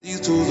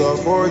These tools are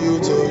for you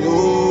to use.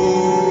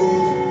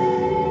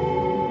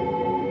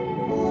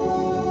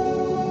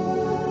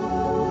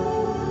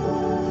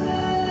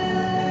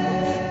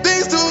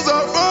 These tools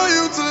are for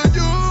you to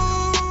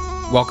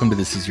use. Welcome to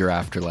This Is Your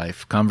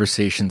Afterlife,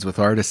 conversations with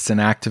artists and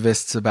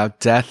activists about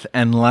death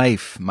and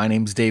life. My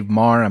name's Dave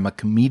Marr. I'm a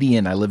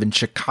comedian. I live in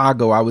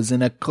Chicago. I was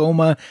in a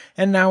coma,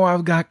 and now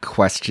I've got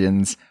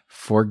questions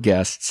for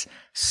guests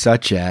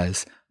such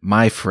as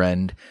my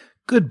friend,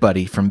 good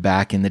buddy from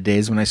back in the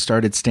days when I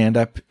started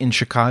stand-up in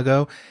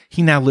Chicago.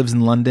 He now lives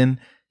in London.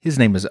 His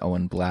name is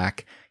Owen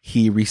Black.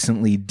 He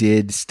recently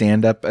did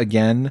stand-up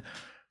again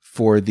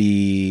for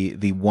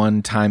the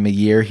one time a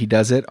year he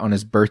does it on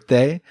his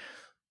birthday.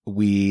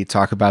 We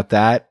talk about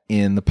that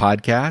in the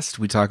podcast.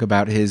 We talk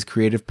about his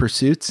creative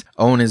pursuits.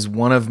 Owen is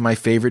one of my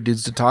favorite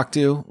dudes to talk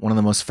to, one of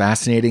the most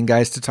fascinating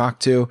guys to talk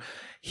to.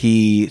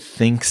 He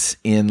thinks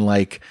in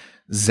like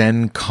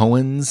Zen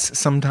koans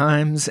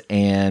sometimes,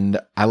 and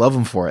I love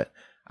him for it.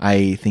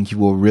 I think you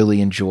will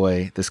really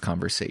enjoy this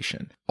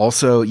conversation.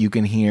 Also, you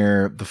can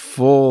hear the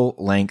full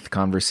length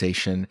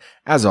conversation,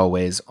 as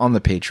always, on the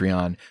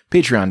Patreon,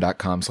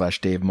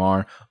 patreon.com/Dave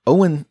Marr.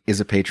 Owen is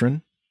a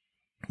patron.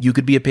 You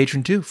could be a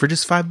patron too for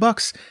just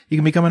 $5. You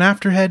can become an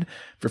afterhead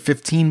for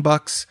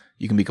 $15.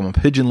 You can become a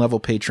pigeon level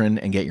patron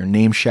and get your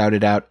name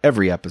shouted out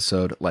every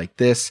episode like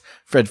this.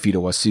 Fred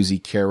Fidowa, Susie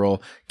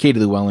Carroll, Katie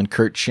Llewellyn,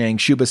 Kurt Chang,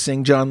 Shuba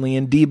Singh, John Lee,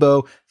 and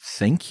Debo.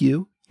 Thank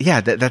you. Yeah,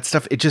 that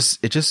stuff, it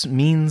just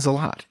means a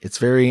lot. It's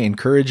very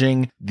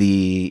encouraging.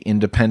 The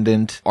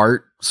independent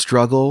art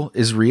struggle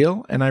is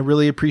real, and I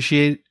really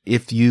appreciate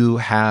if you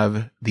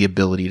have the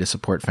ability to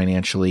support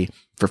financially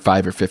for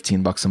 $5 or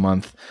 $15 a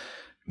month.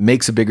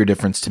 Makes a bigger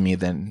difference to me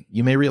than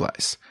you may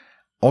realize.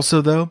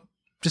 Also, though,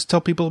 just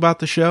tell people about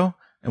the show,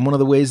 and one of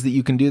the ways that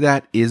you can do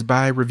that is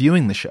by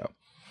reviewing the show.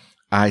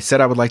 I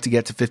said I would like to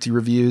get to 50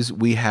 reviews.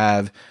 We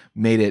have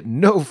made it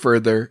no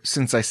further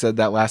since I said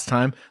that last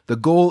time. The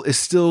goal is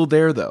still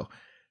there, though.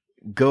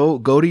 Go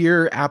to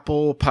your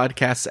Apple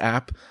Podcasts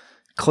app,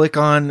 click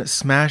on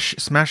smash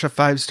a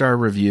 5-star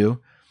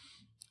review,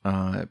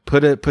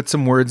 put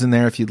some words in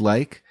there if you'd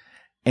like,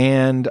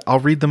 and I'll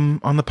read them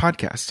on the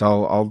podcast.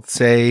 I'll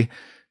say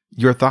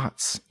your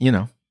thoughts,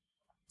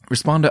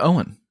 respond to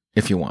Owen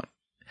if you want.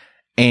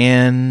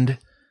 And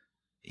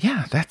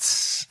yeah,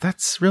 that's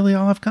really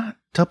all I've got.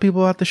 Tell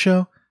people about the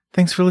show.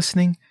 Thanks for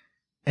listening.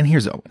 And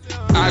here's Owen.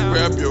 I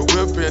grab your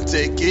whip and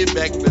take it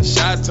back to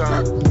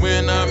Chi-Town.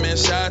 When I'm in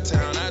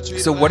Chi-Town,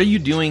 So what are you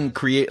doing?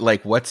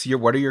 What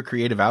are your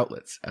creative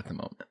outlets at the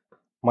moment?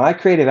 My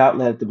creative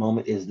outlet at the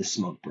moment is the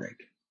smoke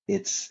break.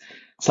 It's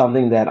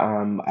something that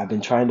I've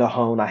been trying to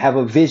hone. I have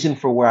a vision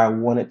for where I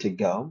want it to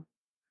go.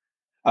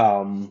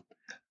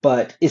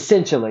 But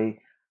essentially,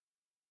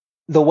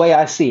 the way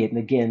I see it, and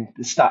again,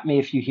 stop me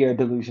if you hear a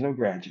delusion of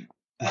grandeur.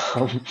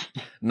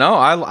 No,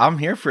 I'm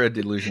here for a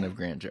delusion of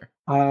grandeur.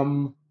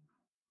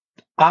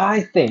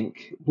 I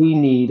think we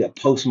need a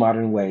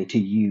postmodern way to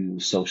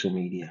use social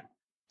media.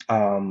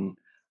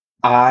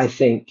 I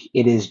think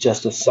it is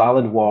just a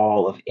solid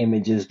wall of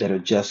images that are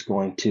just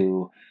going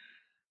to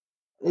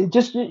you're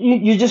just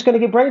going to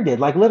get brain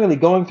dead. Like literally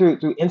going through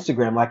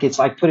Instagram, like it's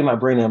like putting my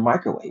brain in a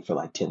microwave for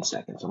like 10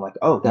 seconds. I'm like,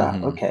 oh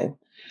God, okay.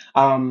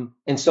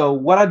 And so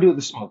what I do at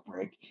the smoke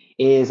break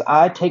is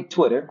I take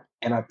Twitter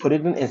and I put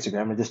it in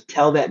Instagram and just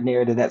tell that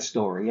narrative, that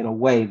story in a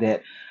way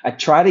that I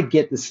try to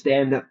get the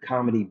stand-up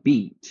comedy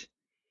beat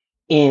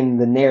in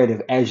the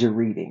narrative as you're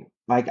reading.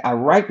 Like I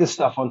write the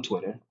stuff on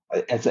Twitter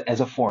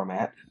as a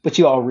format, but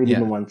you all read it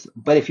in once.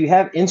 But if you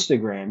have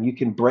Instagram, you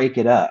can break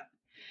it up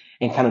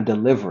and kind of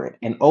deliver it.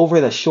 And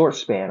over the short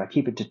span, I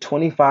keep it to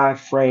 25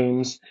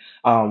 frames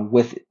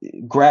with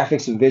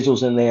graphics and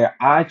visuals in there.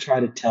 I try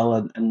to tell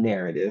a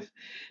narrative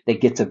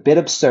that gets a bit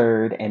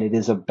absurd, and it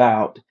is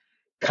about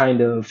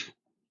kind of,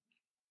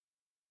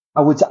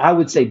 I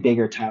would say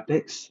bigger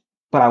topics,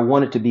 but I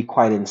want it to be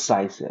quite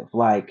incisive.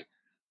 Like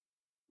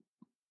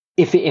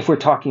if we're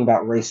talking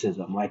about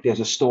racism, like there's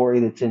a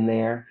story that's in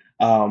there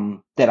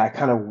that I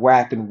kind of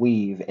wrap and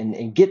weave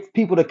and get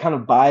people to kind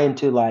of buy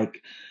into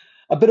like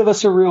a bit of a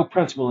surreal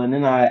principle, and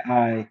then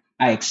I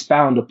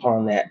expound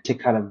upon that to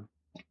kind of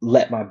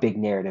let my big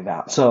narrative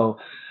out. So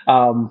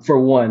for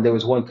one, there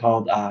was one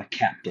called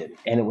Captain,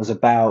 and it was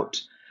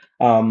about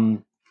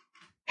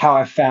how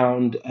I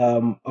found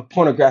a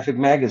pornographic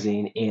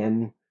magazine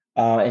in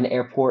an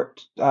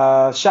airport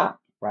shop,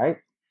 right?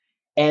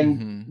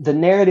 And the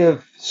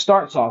narrative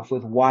starts off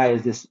with, why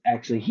is this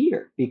actually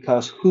here?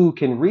 Because who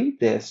can read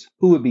this?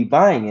 Who would be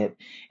buying it?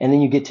 And then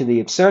you get to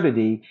the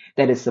absurdity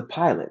that it's the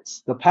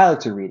pilots. The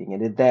pilots are reading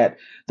it, that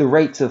the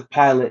rates of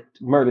pilot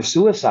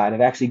murder-suicide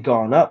have actually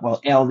gone up while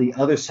all the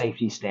other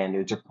safety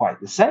standards are quite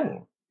the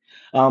same.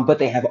 But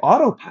they have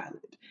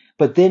autopilot.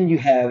 But then you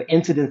have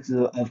incidents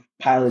of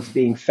pilots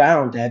being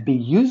found to be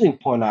using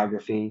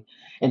pornography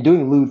and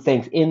doing lewd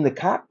things in the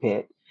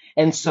cockpit.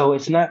 And so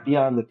it's not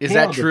beyond the pale. Is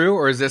that true,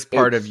 or is this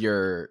part of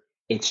your...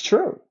 It's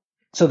true.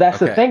 So that's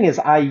the thing, is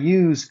I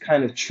use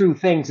kind of true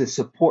things to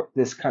support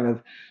this kind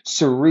of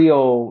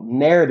surreal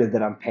narrative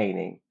that I'm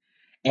painting.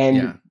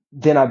 And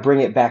then I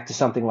bring it back to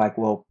something like,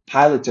 well,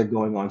 pilots are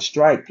going on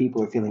strike,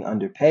 people are feeling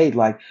underpaid.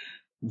 Like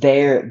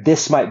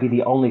this might be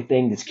the only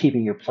thing that's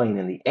keeping your plane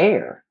in the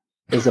air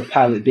is a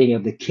pilot being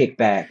able to kick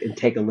back and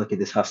take a look at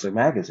this Hustler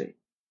magazine.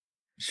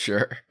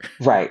 Sure.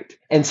 Right.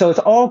 And so it's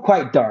all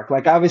quite dark.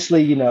 Like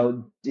obviously,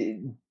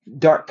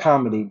 dark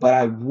comedy, but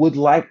I would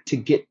like to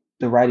get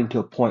the writing to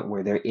a point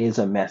where there is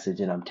a message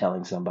and I'm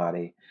telling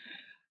somebody.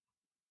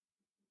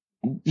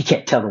 You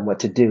can't tell them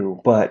what to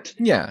do, but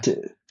Yeah.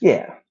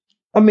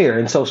 A mirror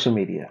in social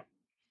media.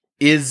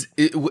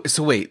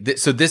 So wait,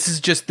 so this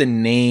is just the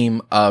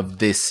name of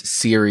this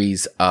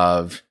series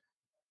of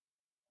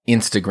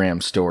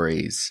Instagram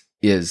stories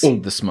is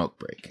The Smoke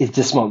Break. It's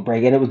The Smoke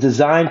Break. And it was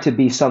designed to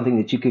be something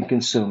that you can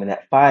consume in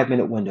that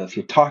 5-minute window. If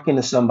you're talking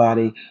to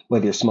somebody,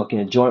 whether you're smoking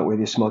a joint, whether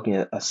you're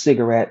smoking a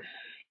cigarette,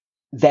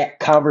 that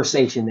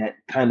conversation, that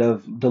kind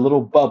of the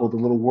little bubble, the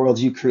little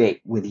worlds you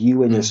create with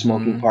you and your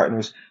smoking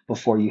partners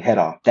before you head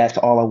off. That's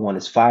all I want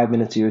is 5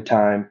 minutes of your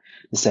time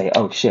to say,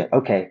 oh shit,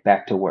 okay,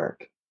 back to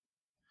work.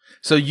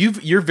 So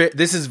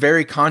this is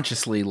very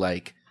consciously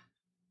like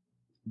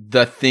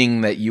the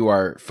thing that you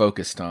are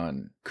focused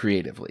on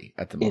creatively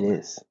at the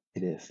moment.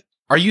 It is.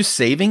 Are you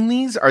saving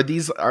these?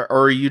 Or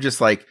are you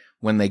just like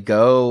when they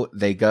go,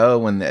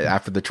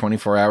 after the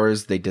 24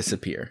 hours, they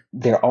disappear?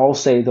 They're all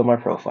saved on my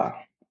profile.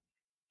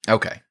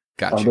 Okay.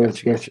 Gotcha.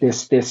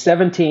 There's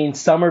 17.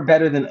 Some are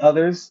better than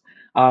others.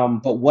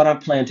 But what I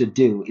plan to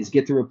do is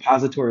get the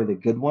repository of the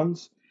good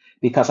ones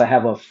because I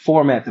have a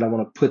format that I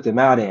want to put them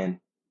out in.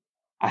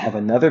 I have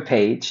another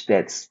page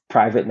that's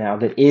private now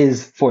that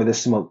is for The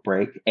Smoke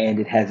Break, and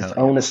it has its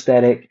own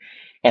aesthetic,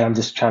 and I'm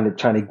just trying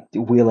to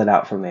wheel it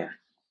out from there.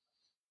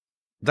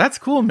 That's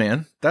cool,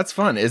 man. That's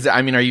fun.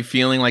 Are you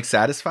feeling like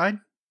satisfied?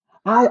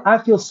 I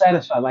feel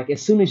satisfied. Like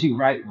as soon as you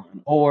write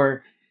one,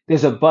 or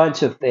there's a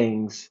bunch of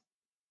things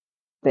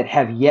that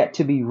have yet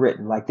to be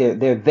written. Like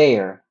they're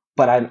there,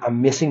 but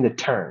I'm missing the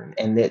turn,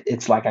 and that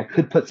it's like I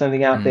could put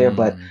something out there,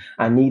 but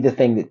I need the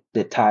thing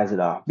that ties it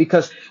off.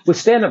 Because with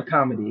stand-up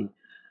comedy,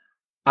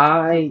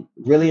 I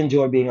really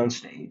enjoy being on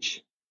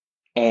stage,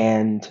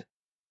 and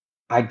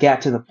I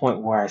got to the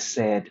point where I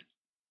said,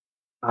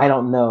 I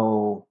don't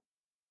know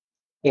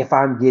if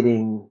I'm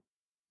getting,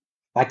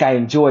 like I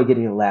enjoy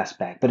getting the laughs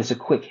back, but it's a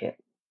quick hit.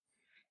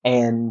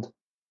 And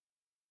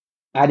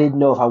I didn't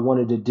know if I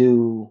wanted to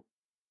do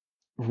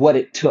what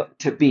it took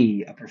to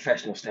be a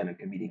professional stand-up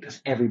comedian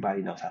because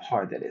everybody knows how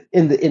hard that is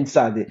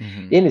inside the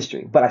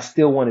industry, but I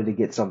still wanted to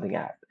get something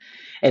out.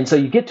 And so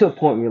you get to a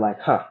point where you're like,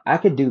 I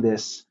could do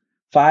this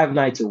 5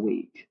 nights a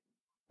week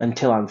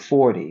until I'm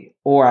 40,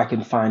 or I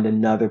can find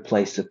another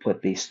place to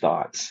put these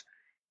thoughts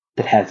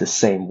that has the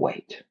same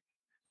weight.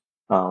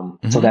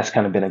 So that's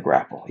kind of been a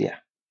grapple. Yeah.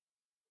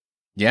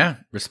 Yeah.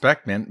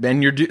 Respect, man.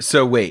 And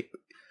so wait,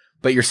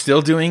 but you're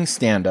still doing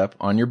stand up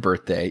on your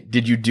birthday.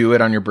 Did you do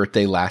it on your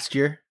birthday last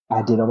year?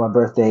 I did on my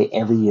birthday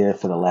every year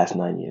for the last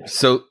 9 years.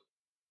 So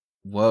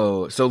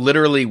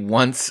literally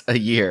once a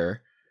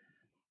year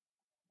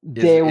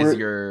once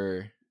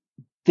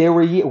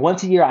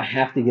a year I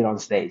have to get on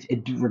stage,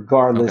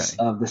 regardless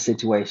of the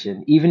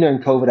situation. Even during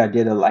COVID, I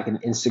did an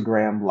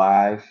Instagram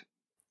live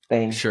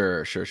thing.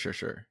 Sure.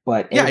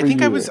 But yeah, I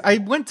think I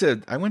went to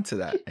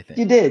that. I think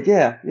you did.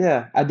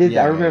 Yeah. I did.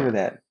 Yeah, I remember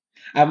that.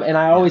 And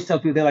I always tell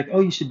people, they're like,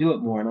 "Oh, you should do it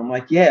more." And I'm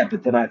like, "Yeah,"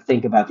 but then I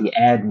think about the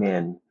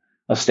admin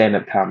of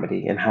stand-up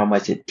comedy and how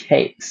much it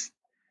takes.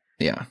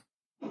 Yeah.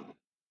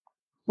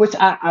 Which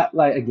I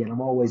like. Again,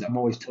 I'm always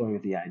toying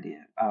with the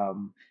idea.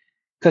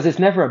 Because it's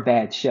never a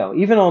bad show,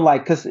 even on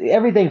because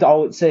everything's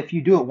always, so if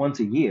you do it once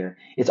a year,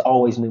 it's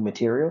always new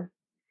material.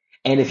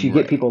 And if you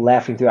get people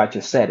laughing throughout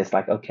your set, it's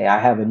like, okay, I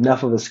have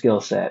enough of a skill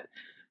set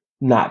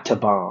not to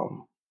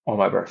bomb on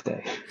my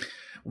birthday.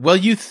 Well,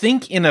 you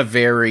think in a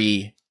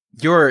very,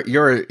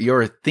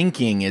 your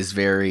thinking is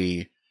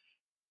very,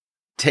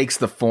 takes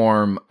the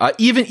form,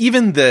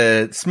 even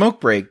the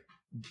smoke break,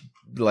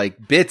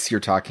 like bits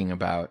you're talking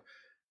about,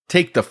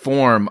 take the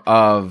form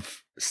of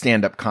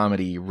stand-up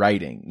comedy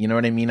writing. You know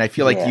what I mean? I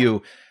feel like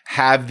you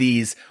have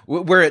these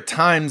where at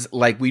times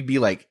like we'd be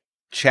like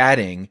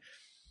chatting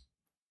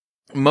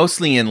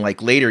mostly in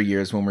like later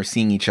years when we're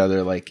seeing each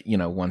other like,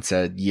 once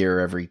a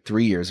year, every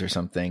 3 years or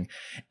something.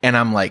 And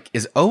I'm like,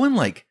 is Owen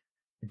like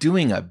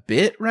doing a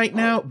bit right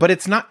now? But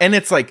it's not. And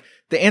it's like,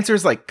 the answer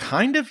is like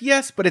kind of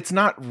yes, but it's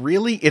not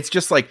really. It's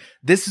just like,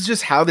 this is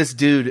just how this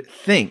dude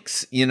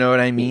thinks. You know what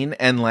I mean?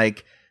 And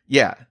like,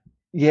 yeah.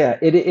 Yeah,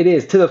 it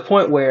is to the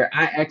point where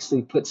I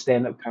actually put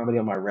stand-up comedy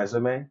on my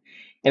resume,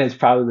 and it's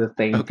probably the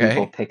thing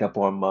people pick up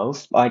on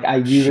most. Like I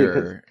use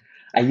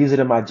it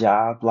in my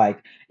job.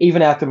 Like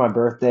even after my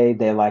birthday,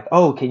 they're like,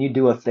 "Oh, can you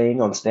do a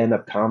thing on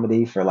stand-up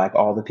comedy for like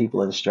all the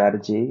people in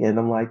strategy?" And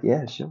I'm like,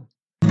 "Yeah, sure."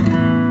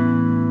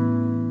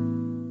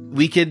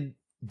 We could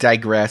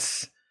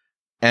digress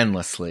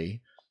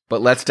endlessly, but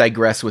let's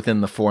digress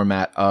within the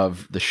format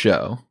of the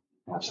show.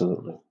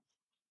 Absolutely.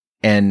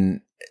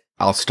 And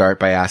I'll start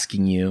by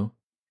asking you,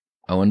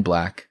 Owen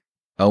Black.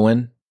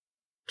 Owen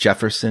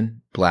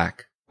Jefferson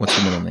Black. What's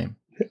your middle name?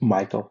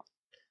 Michael.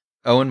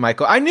 Owen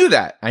Michael. I knew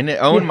that. I knew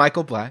Owen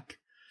Michael Black.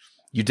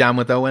 You down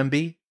with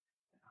OMB?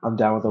 I'm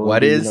down with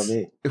What OMB. You know is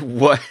me.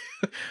 what?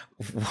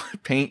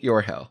 What paint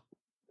your hell?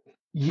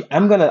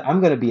 I'm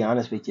gonna be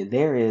honest with you.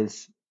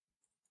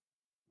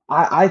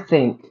 I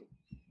think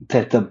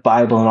that the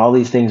Bible and all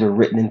these things are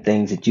written in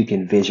things that you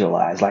can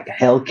visualize. Like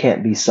hell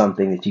can't be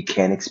something that you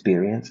can't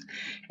experience.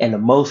 And the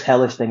most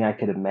hellish thing I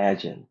could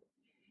imagine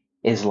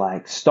is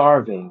like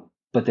starving,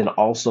 but then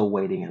also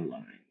waiting in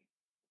line.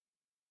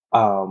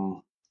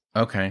 Um,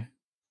 Okay.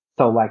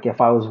 so like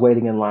if I was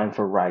waiting in line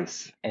for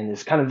rice and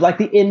it's kind of like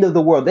the end of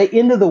the world. The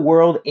end of the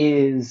world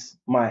is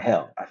my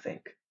hell, I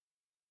think.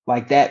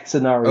 Like that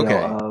scenario Okay.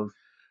 of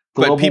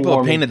But global people have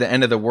warming. painted the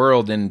end of the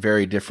world in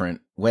very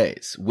different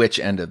ways. Which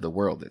end of the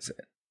world is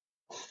it?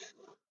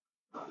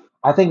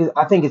 I think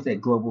it's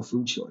that global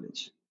food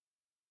shortage.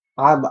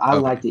 I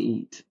like Okay. to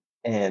eat,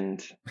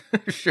 and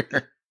Sure.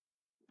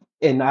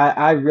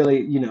 I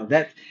really,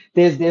 that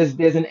there's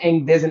an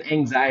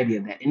anxiety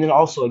of that, and then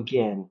also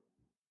again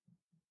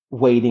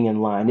waiting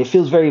in line. It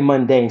feels very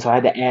mundane, so I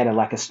had to add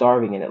like a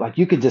starving in it. Like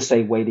you could just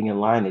say waiting in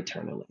line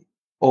eternally,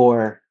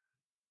 or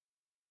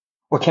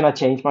can I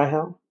change my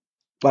hell?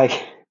 Like,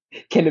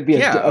 can it be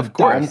Yeah, a of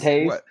course.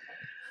 Dante's? What?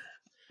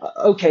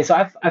 Okay, so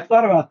I've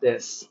thought about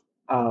this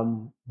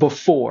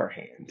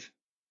beforehand,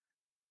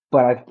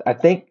 but I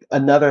think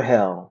another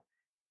hell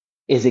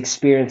is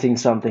experiencing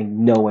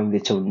something knowing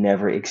that you'll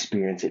never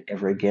experience it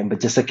ever again, but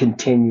just a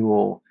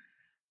continual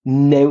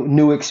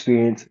new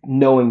experience,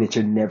 knowing that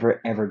you're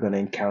never ever going to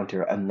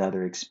encounter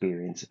another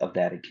experience of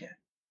that again.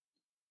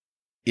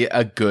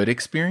 A good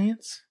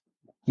experience?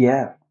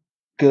 Yeah,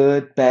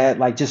 good, bad,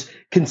 like just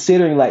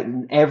considering like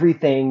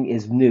everything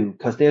is new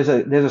because there's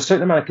a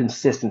certain amount of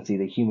consistency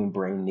the human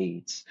brain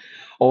needs.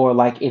 Or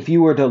like if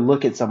you were to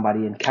look at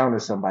somebody, encounter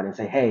somebody and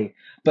say, "Hey,"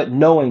 but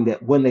knowing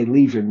that when they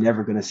leave, you're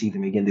never going to see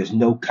them again. There's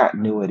no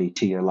continuity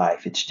to your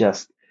life. It's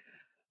just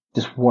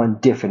one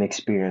different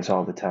experience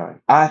all the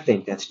time. I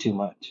think that's too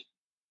much.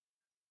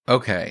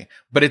 Okay.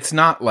 But it's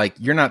not like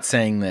you're not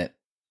saying that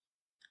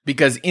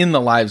because in the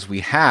lives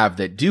we have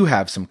that do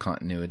have some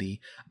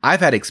continuity, I've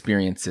had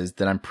experiences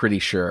that I'm pretty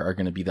sure are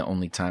going to be the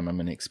only time I'm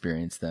going to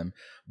experience them.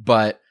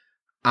 But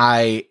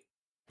I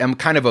am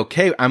kind of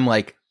okay. I'm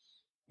like,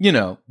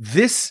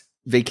 this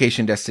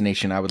vacation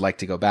destination I would like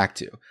to go back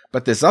to,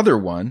 but this other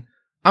one,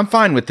 I'm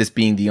fine with this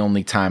being the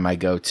only time I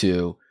go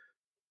to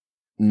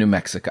New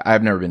Mexico.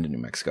 I've never been to New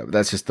Mexico, but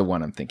that's just the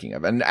one I'm thinking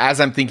of. And as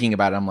I'm thinking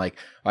about it, I'm like,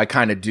 I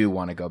kind of do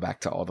want to go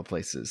back to all the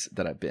places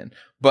that I've been.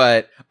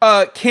 But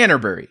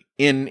Canterbury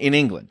in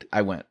England,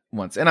 I went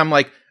once, and I'm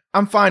like,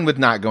 I'm fine with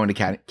not going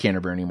to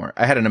Canterbury anymore.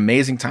 I had an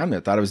amazing time there.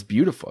 I thought it was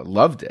beautiful. I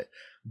loved it.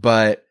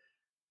 But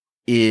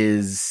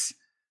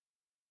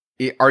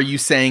are you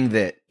saying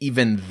that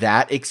even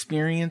that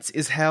experience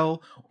is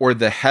hell, or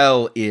the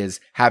hell is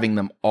having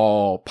them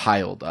all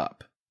piled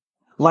up?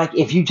 Like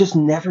if you just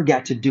never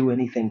got to do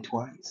anything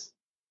twice.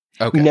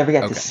 You Okay. never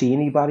got to Okay. see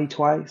anybody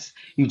twice.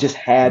 You just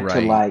had to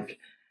Right. like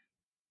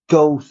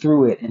go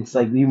through it. And it's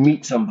like you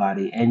meet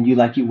somebody and you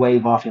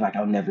wave off, you're like,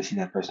 I'll never see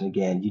that person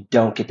again. You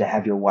don't get to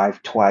have your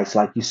wife twice.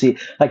 Like you see,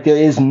 like there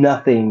is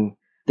nothing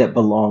that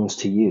belongs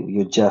to you.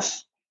 You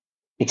just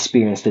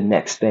experience the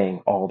next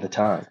thing all the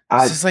time.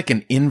 This is like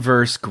an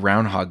inverse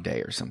Groundhog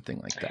Day or something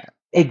like that.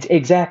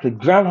 Exactly.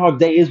 Groundhog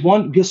Day is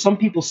one because some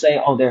people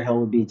say, oh, their hell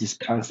would be just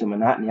constant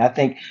monotony. I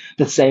think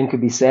the same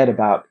could be said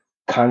about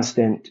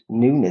constant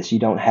newness.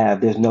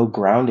 There's no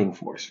grounding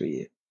force for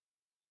you.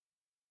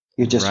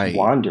 You're just Right.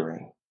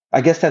 wandering.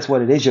 I guess that's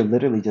what it is. You're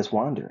literally just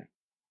wandering.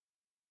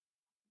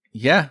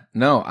 Yeah.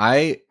 No,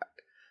 I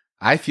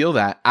feel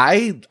that.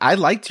 I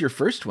liked your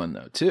first one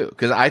though too,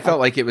 because I felt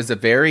like it was a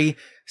very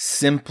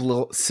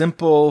simple.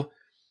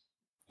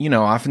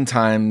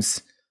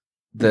 Oftentimes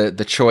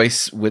the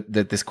choice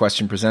that this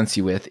question presents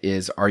you with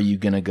is: are you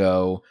going to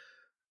go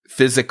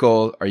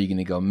physical? Are you going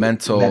to go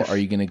mental? Are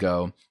you going to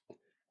go?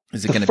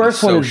 Is it The going to be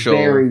first one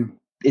social?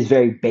 is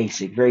very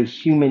basic, very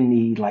human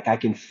need. Like I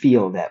can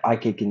feel that. I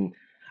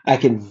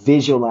can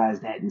visualize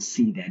that and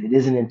see that. It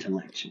isn't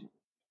intellectual.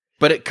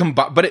 But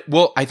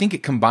I think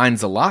it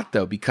combines a lot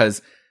though,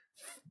 because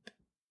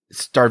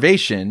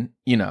starvation,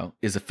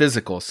 is a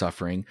physical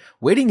suffering.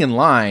 Waiting in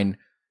line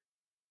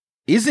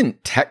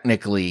isn't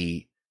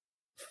technically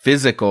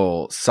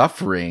physical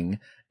suffering.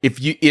 I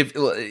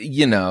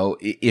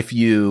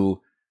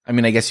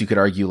mean, I guess you could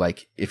argue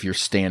like if you're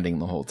standing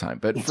the whole time,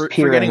 but It's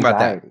pure forgetting about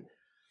that, anxiety.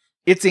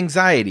 it's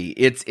anxiety.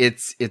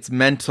 It's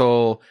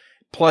mental.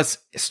 Plus,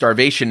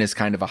 starvation is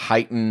kind of a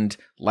heightened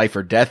life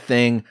or death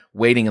thing.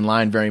 Waiting in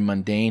line, very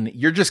mundane.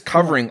 You're just Yeah.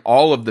 covering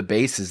all of the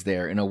bases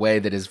there in a way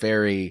that is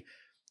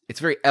it's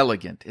very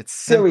elegant.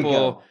 It's There we simple,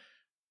 go.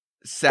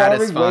 Starving,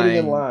 waiting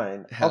in satisfying.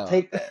 line. I'll Hell,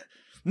 take that.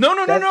 no,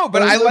 no, no, That no.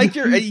 But those I are like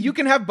the, you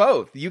can have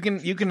both. You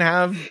can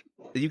have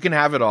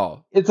it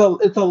all. it's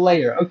a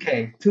layer.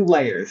 Okay, two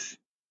layers.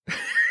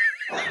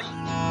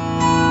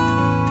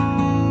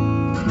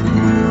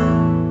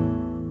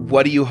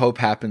 What do you hope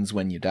happens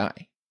when you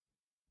die?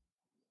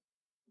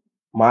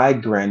 My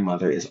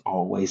grandmother is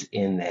always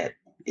in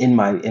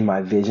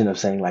my vision of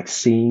saying like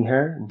seeing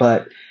her,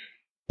 but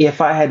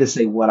if I had to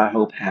say what I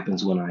hope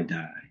happens when I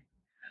die,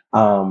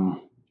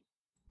 um,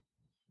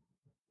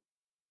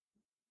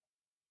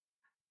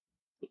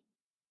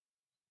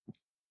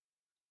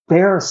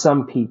 there are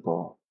some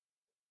people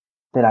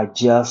that I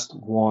just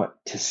want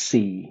to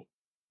see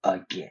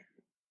again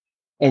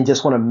and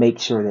just want to make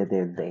sure that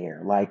they're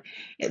there. Like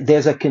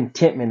there's a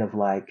contentment of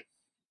like,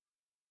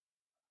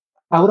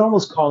 I would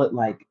almost call it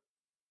like,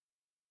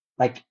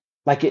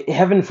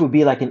 heaven would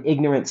be like an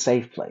ignorant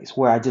safe place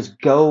where I just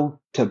go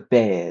to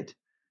bed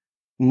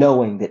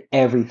knowing that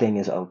everything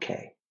is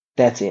okay.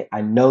 That's it.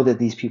 I know that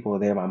these people are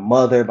there. My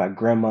mother, my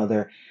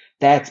grandmother.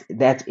 That's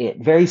it.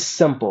 Very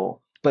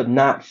simple, but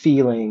not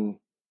feeling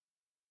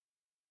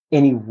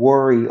any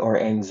worry or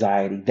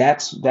anxiety.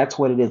 That's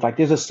what it is. Like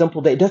there's a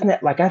simple day. It doesn't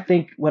that, like I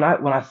think when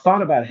I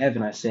thought about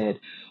heaven, I said,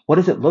 what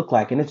does it look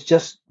like? And it's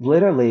just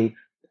literally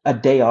a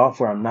day off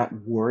where I'm not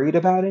worried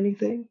about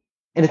anything.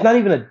 And it's not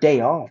even a day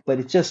off, but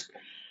it's just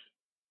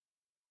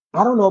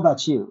I don't know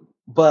about you,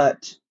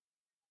 but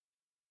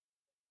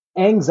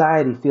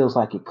anxiety feels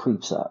like it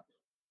creeps up.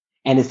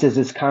 And it's just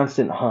this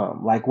constant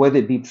hum, like whether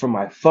it be from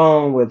my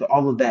phone, with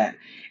all of that.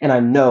 And I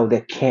know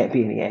there can't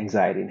be any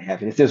anxiety in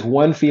heaven. If there's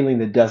one feeling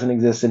that doesn't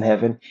exist in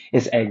heaven,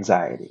 it's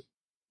anxiety.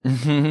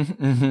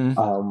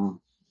 Um,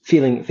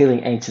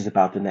 feeling anxious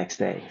about the next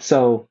day.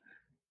 So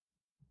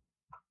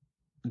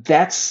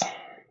that's,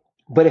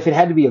 but if it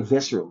had to be a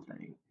visceral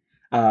thing,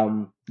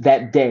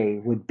 that day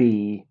would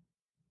be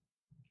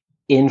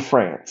in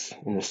France,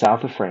 in the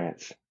south of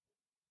France,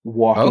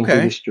 walking through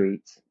the Okay.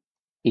 streets,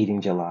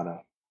 eating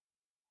gelato.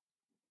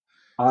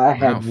 I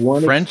Wow. had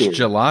one French experience.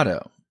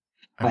 gelato.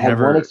 I I've had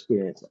one never.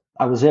 experience.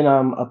 I was in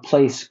a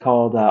place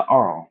called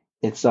Arles.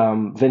 It's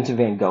Vincent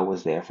Van Gogh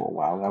was there for a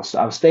while. I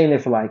was staying there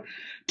for like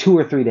 2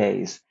 or 3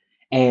 days,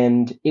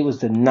 and it was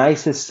the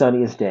nicest,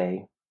 sunniest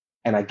day.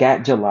 And I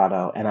got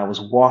gelato, and I was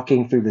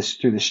walking through the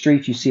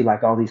streets. You see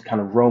like all these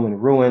kind of Roman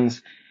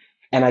ruins,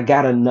 and I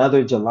got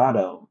another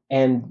gelato.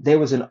 And there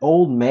was an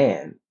old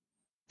man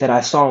that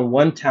I saw on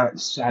one town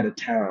side of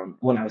town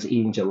when I was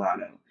eating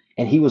gelato,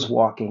 and he was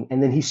walking,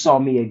 and then he saw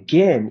me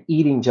again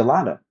eating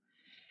gelato.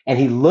 And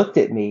he looked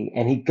at me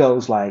and he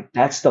goes like,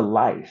 that's the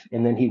life.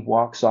 And then he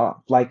walks off.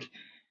 Like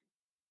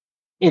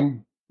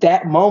in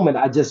that moment,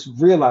 I just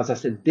realized, I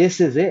said,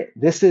 this is it.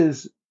 This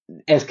is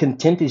as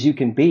content as you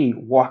can be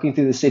walking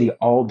through the city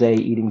all day,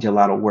 eating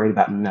gelato, worried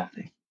about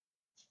nothing.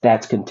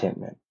 That's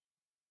contentment.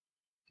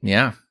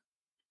 Yeah.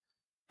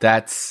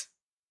 That's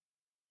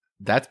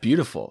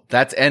beautiful.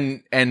 That's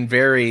and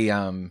very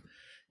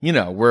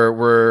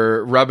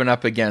we're rubbing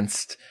up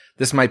against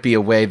this might be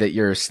a way that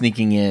you're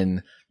sneaking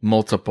in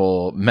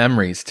multiple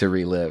memories to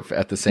relive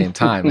at the same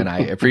time, and I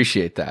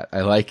appreciate that.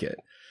 I like it.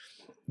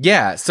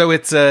 Yeah, so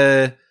it's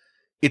an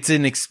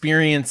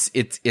experience,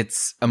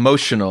 it's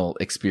emotional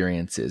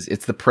experiences.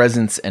 It's the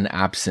presence and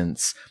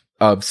absence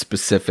of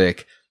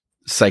specific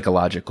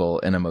psychological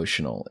and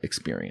emotional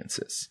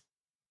experiences.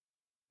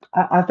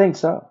 I think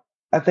so.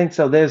 I think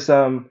so. There's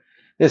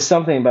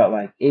something about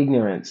like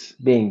ignorance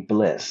being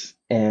bliss.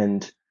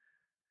 And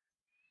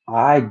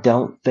I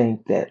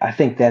think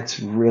that's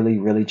really,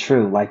 really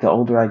true. Like the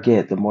older I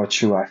get, the more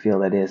true I feel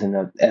that is.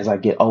 And as I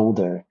get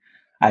older,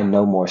 I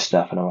know more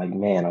stuff. And I'm like,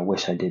 man, I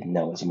wish I didn't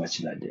know as much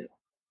as I do.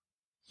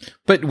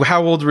 But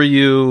how old were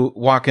you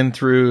walking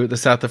through the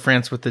south of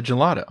France with the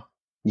gelato?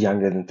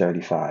 Younger than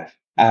 35.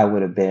 I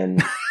would have been,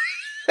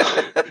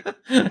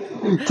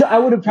 I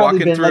would have probably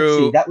Walking been, let's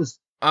see, through, that was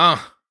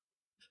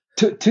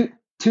two, two,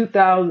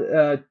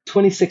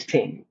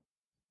 2016.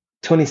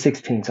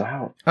 2016. So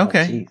how, oh,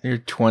 okay, geez, you're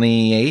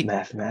 28.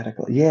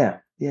 mathematical. Yeah.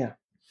 Yeah.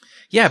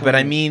 Yeah, but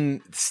I 28.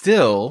 mean,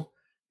 still,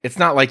 it's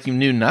not like you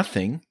knew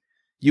nothing.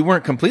 You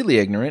weren't completely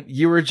ignorant.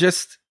 You were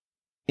just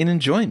in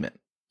enjoyment.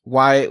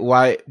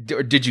 Why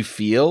did you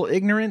feel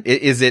ignorant?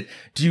 Is it,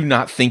 do you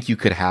not think you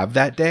could have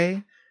that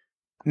day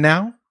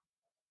now?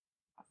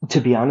 To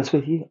be honest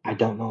with you, I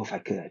don't know if I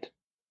could.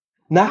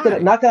 Why?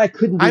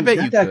 I bet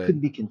Not you that I couldn't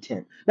could. be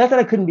content. Not that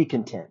I couldn't be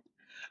content.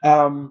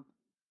 Um,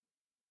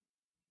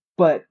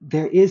 but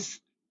there is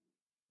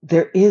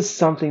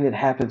something that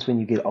happens when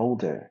you get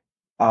older,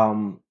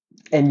 um,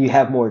 and you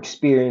have more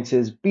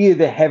experiences, be it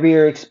the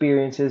heavier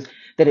experiences,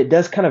 that it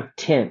does kind of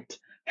tint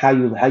how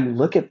you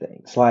look at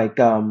things. Like,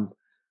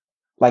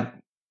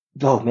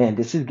 oh man,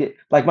 this is good.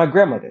 Like my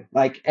grandmother,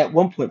 like at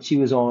one point she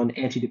was on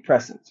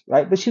antidepressants,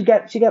 right? But she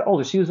got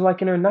older. She was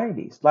like in her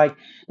 90s. Like,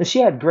 now she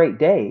had great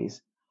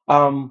days.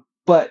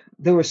 But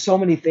there were so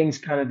many things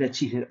kind of that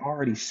she had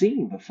already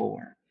seen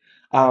before.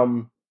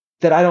 Um,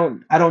 that I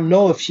don't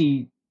know if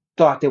she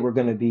thought there were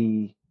going to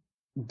be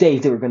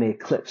days that were going to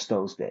eclipse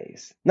those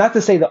days. Not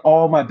to say that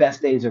all my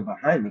best days are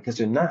behind me, because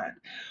they're not.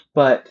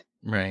 But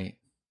Right.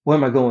 where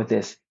am I going with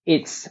this?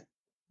 It's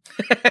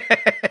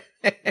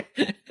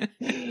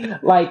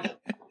like,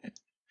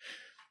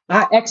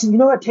 I actually, you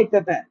know what? Take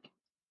that back.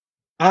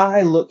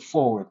 I look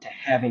forward to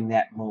having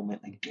that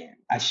moment again.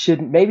 I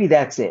shouldn't. Maybe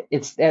that's it.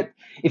 It's that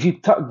if you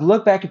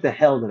look back at the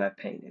hell that I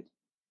painted,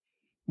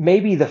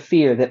 maybe the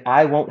fear that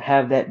I won't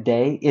have that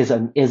day is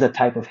a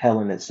type of hell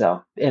in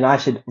itself, and I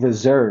should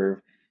reserve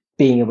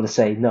being able to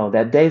say, no,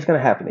 that day is going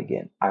to happen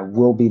again. I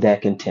will be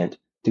that content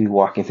to be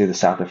walking through the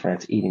south of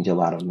France eating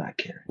gelato and not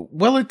caring.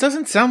 Well, it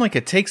doesn't sound like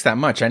it takes that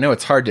much. I know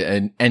it's hard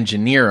to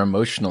engineer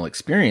emotional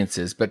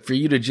experiences, but for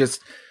you to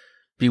just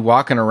be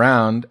walking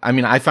around, I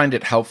mean, I find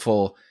it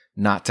helpful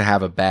not to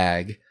have a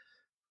bag.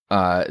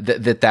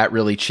 That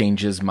really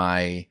changes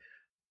my,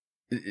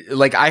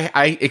 like,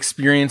 I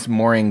experience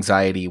more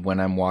anxiety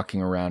when I'm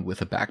walking around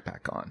with a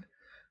backpack on.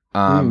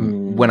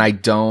 When I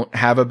don't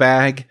have a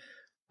bag,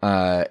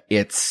 I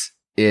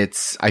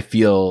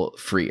feel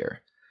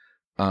freer.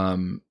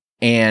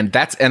 And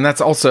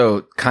that's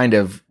also kind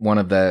of one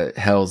of the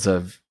hells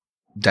of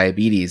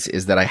diabetes,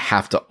 is that I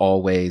have to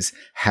always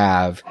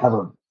have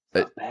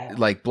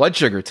like blood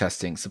sugar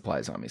testing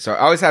supplies on me. So I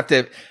always have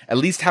to at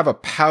least have a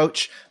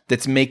pouch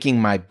that's making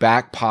my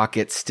back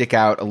pocket stick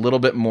out a little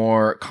bit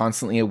more,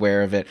 constantly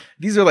aware of it.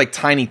 These are like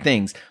tiny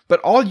things, but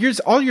all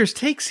yours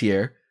takes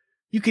here.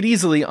 You could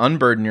easily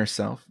unburden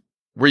yourself.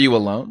 Were you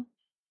alone?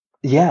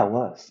 Yeah, I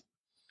was.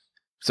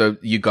 So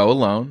you go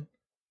alone,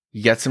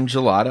 you get some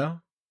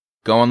gelato,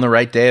 go on the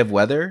right day of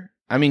weather.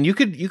 I mean, you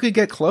could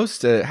get close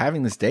to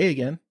having this day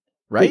again,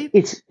 right?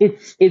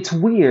 It's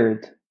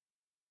weird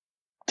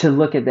to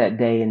look at that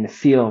day and to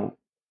feel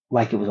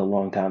like it was a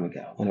long time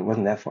ago when it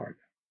wasn't that far ago.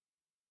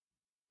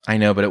 I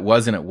know, but it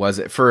wasn't. It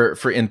wasn't for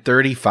in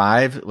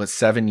 35. It was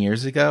 7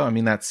 years ago. I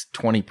mean, that's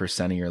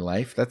 20% of your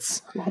life.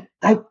 That's.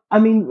 I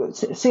mean,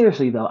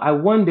 seriously though, I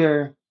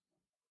wonder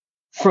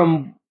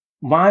from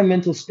my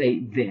mental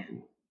state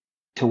then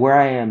to where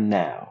I am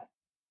now.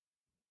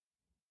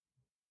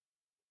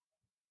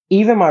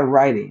 Even my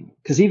writing,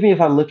 because even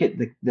if I look at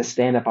the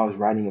stand-up I was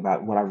writing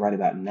about, what I write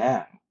about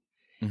now,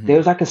 there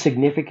was like a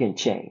significant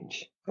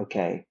change.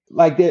 Okay.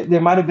 Like there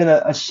might have been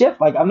a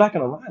shift. Like, I'm not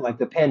going to lie, like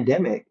the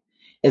pandemic,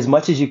 as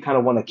much as you kind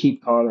of want to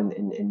keep calm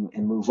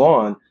and move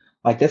on,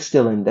 like that's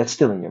still in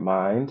your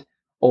mind.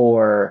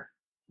 Or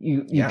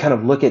you kind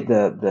of look at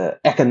the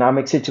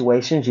economic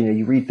situations,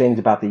 you read things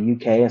about the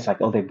UK and it's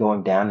like, oh, they're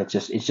going down. It's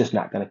just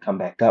not going to come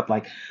back up.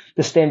 Like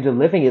the standard of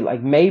living, it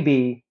like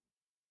maybe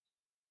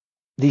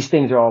these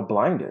things are all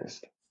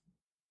blinders.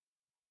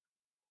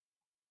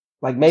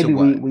 Like maybe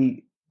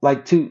we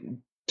like to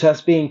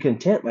us being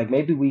content, like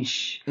maybe we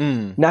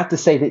not to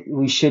say that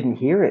we shouldn't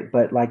hear it,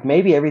 but like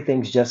maybe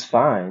everything's just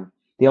fine.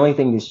 The only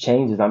thing that's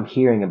changed is I'm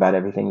hearing about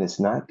everything that's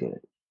not good.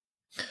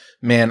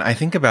 Man, I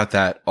think about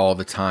that all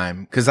the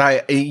time because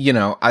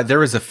there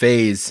was a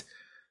phase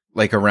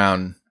like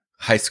around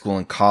high school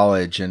and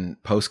college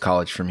and post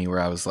college for me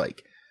where I was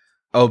like,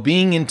 oh,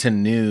 being into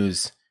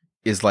news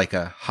is like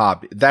a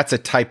hobby. That's a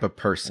type of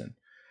person.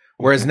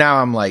 Whereas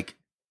now I'm like,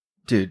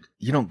 dude,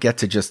 you don't get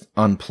to just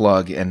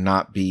unplug and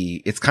not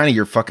be, it's kind of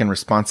your fucking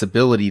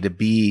responsibility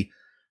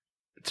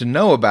to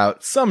know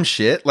about some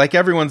shit. Like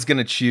everyone's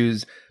going to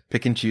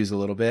pick and choose a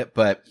little bit.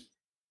 But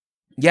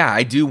yeah,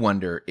 I do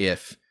wonder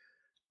if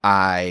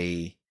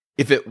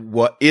it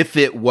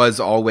was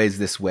always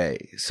this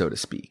way, so to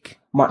speak.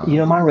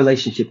 My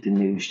relationship to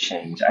news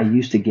changed. I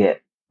used to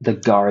get the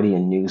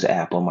Guardian news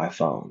app on my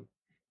phone.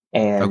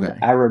 And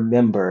I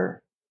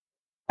remember,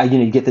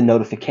 you get the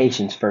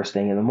notifications first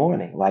thing in the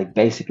morning, like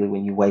basically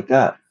when you wake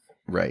up.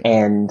 Right.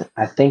 And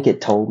I think it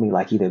told me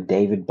like either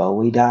David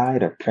Bowie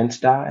died or Prince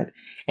died.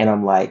 And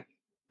I'm like,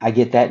 I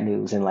get that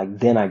news and like,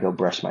 then I go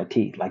brush my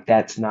teeth. Like,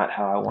 that's not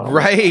how I want to.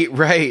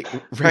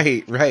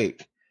 Right.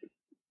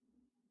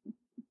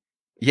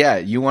 Yeah.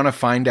 You want to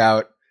find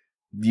out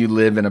you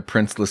live in a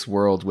princeless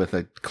world with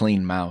a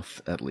clean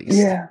mouth, at least.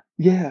 Yeah.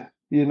 Yeah.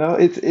 You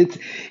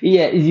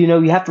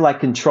have to like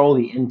control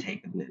the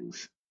intake of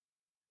news.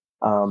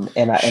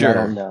 And I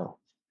don't know,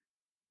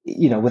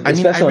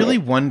 I really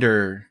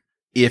wonder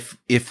if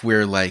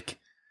we're like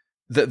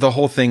the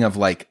whole thing of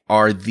like,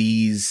 are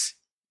these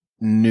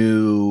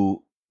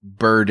new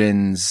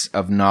burdens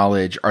of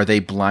knowledge, are they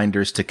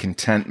blinders to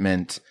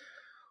contentment,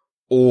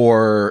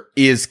 or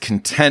is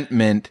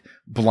contentment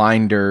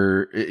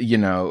blinder,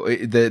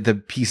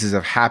 the pieces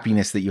of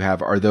happiness that you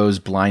have, are those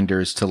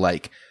blinders to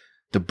like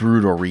the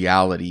brutal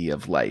reality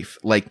of life?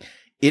 Like,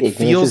 it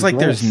feels like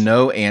there's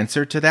no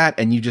answer to that,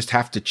 and you just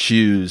have to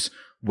choose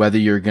whether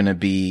you're going to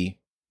be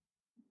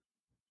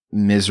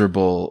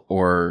miserable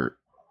or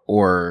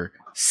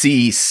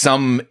see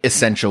some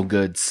essential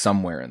good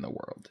somewhere in the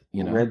world.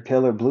 Red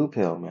pill or blue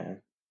pill,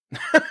 man.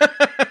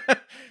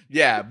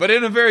 Yeah, but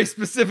in a very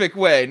specific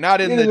way,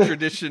 not in the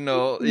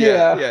traditional.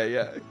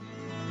 Yeah.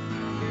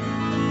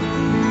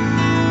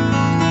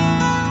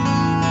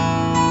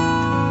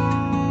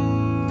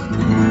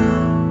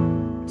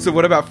 So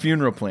what about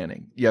funeral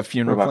planning? You have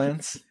funeral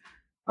plans?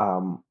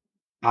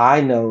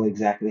 I know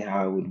exactly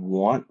how I would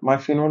want my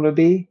funeral to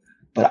be,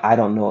 but I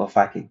don't know if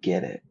I could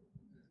get it.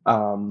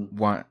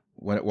 Why?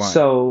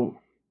 So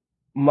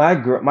my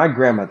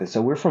grandmother,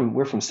 so we're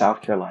from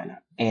South Carolina,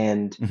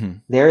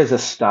 and there is a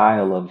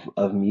style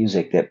of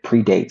music that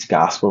predates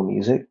gospel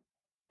music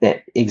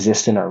that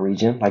exists in our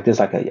region. Like there's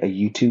like a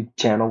YouTube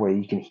channel where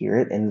you can hear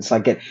it, and it's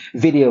like a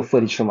video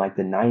footage from like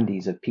the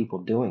 90s of people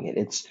doing it.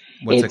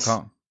 What's it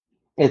called?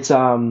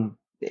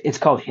 It's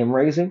called hymn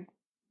raising.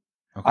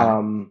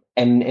 Okay.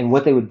 And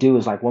what they would do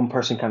is like one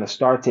person kind of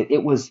starts it.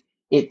 It's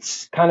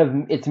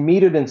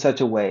metered in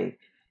such a way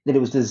that it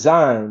was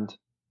designed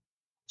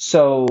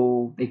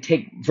so they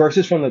take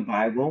verses from the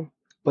Bible,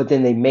 but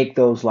then they make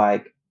those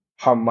like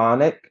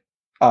harmonic,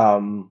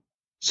 um,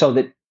 so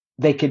that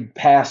they could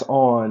pass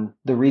on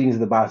the readings of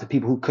the Bible to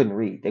people who couldn't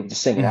read. They would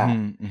just sing it out.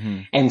 Mm-hmm,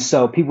 mm-hmm. And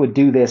so people would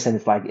do this, and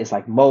it's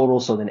like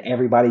modal. So then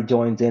everybody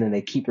joins in, and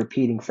they keep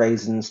repeating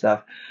phrases and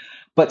stuff.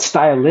 But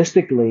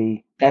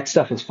stylistically, that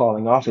stuff is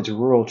falling off. It's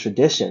rural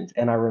traditions.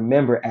 And I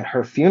remember at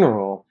her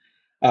funeral,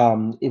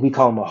 we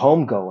call them a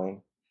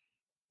homegoing,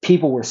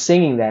 people were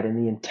singing that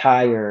in the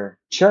entire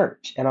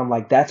church. And I'm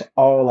like, that's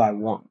all I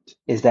want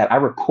is that I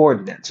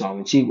recorded that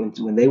song. And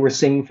when they were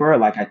singing for her,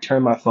 like I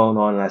turned my phone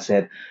on and I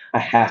said, I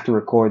have to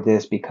record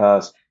this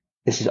because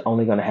this is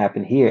only going to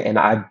happen here. And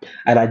I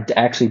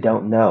actually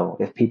don't know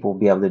if people will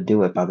be able to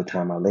do it by the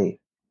time I leave.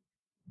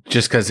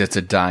 Just because it's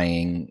a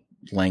dying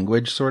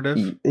language, sort of.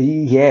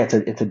 Yeah,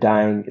 it's a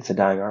dying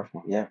art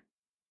form. Yeah.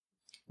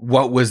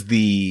 What was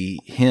the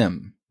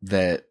hymn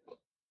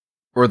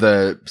or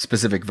the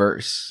specific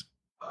verse?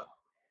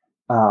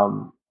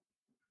 Um,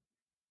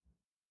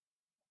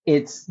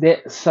 it's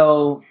that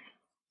so,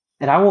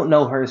 and I won't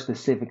know her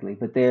specifically,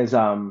 but there's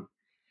some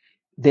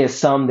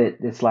that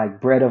it's like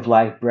bread of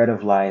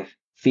life,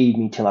 feed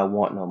me till I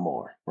want no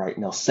more, right?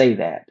 And they'll say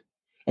that,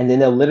 and then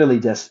they'll literally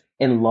just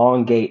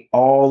elongate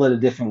all of the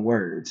different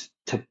words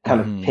to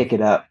kind of Mm-hmm. pick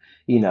it up,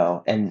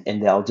 and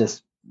they'll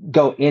just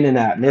go in and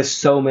out. And there's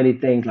so many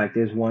things. Like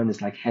there's one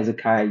that's like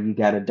Hezekiah, you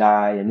gotta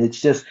die, and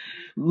it's just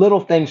little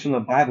things from the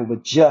Bible,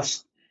 but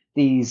just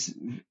these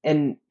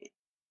and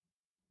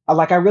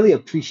I really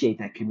appreciate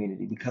that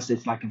community because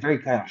it's like a very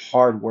kind of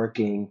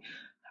hardworking.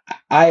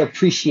 I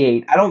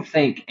don't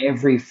think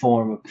every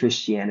form of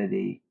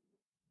Christianity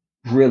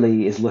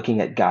really is looking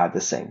at God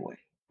the same way,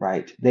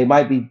 right? They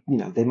might be,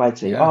 they might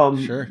say, Yeah, oh,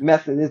 sure.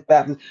 Methodist,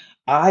 Baptist.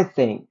 I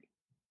think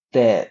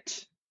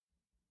that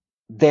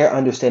their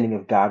understanding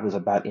of God was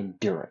about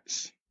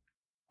endurance.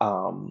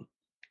 Um,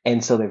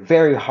 and so they're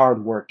very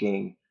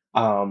hardworking.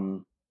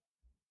 And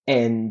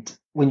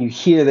when you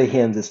hear the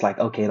hymns, it's like,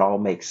 okay, it all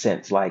makes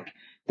sense. Like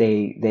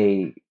they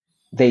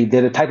they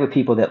they're the type of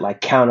people that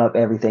like count up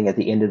everything at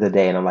the end of the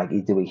day, and I'm like,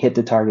 did we hit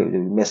the target?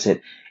 Did we miss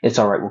it? It's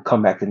all right. We'll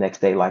come back the next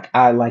day. Like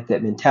I like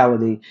that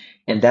mentality,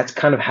 and that's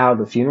kind of how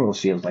the funerals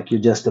feels. Like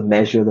you're just a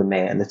measure of the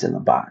man that's in the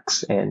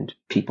box, and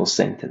people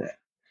sing to that.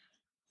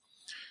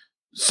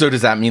 So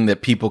does that mean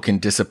that people can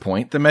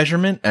disappoint the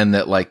measurement and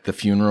that like the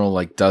funeral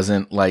like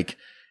doesn't like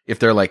if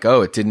they're like,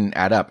 oh, it didn't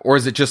add up? Or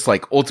is it just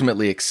like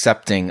ultimately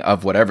accepting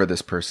of whatever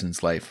this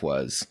person's life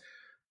was?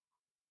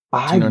 Do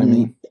you know what I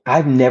mean?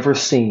 I've never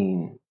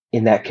seen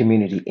in that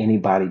community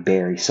anybody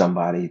bury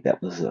somebody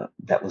that was a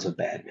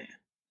bad man.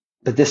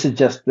 But this is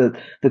just the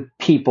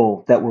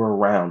people that were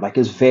around. Like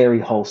it's very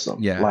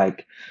wholesome. Yeah.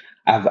 Like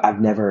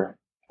I've never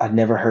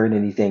heard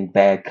anything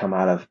bad come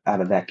out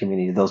of that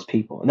community, those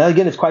people. Now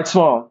again, it's quite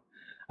small.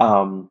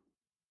 Um,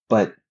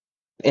 but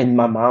and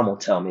my mom will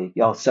tell me,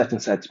 y'all such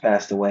and such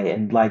passed away.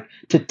 And like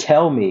to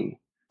tell me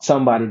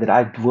somebody that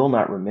I will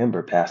not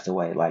remember passed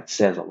away, like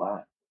says a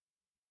lot.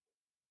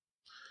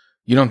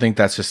 You don't think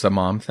that's just a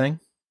mom thing?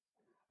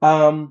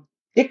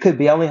 It could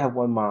be. I only have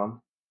one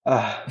mom.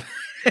 Uh,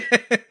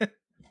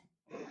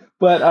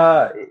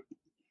 but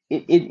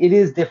it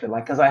is different.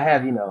 Like, cause I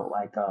have,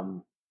 like,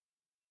 on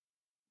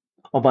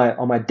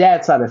my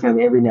dad's side of the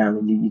family, every now and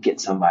then you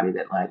get somebody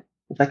that like,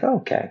 it's like, oh,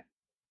 okay,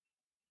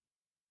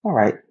 all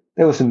right.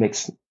 There was some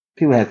mixed,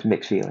 people had some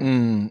mixed feelings.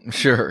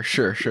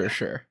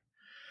 Sure.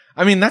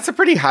 I mean, that's a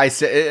pretty high.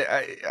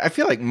 I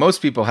feel like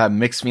most people have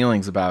mixed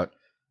feelings about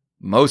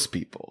most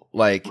people.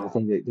 Like, I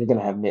think they're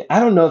gonna have I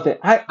don't know if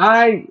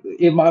I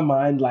in my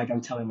mind, like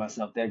I'm telling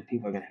myself that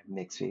people are gonna have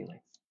mixed feelings.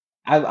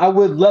 I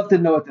would love to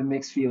know what the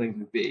mixed feelings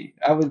would be.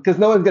 I would, because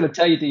no one's gonna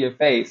tell you to your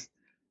face.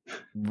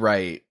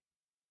 right.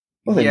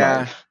 Well, they might.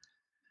 Yeah.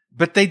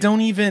 But they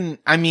don't even,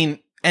 I mean,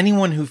 I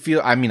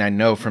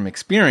know from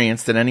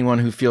experience that anyone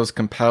who feels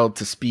compelled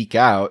to speak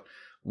out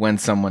when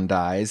someone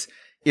dies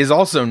is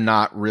also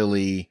not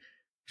really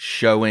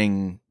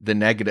showing the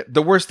negative.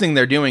 The worst thing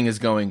they're doing is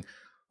going,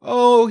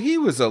 oh, he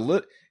was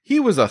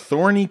a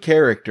thorny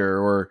character,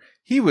 or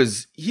he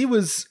was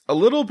a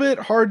little bit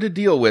hard to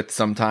deal with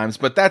sometimes,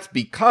 but that's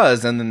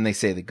because, and then they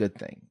say the good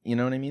thing. You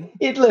know what I mean?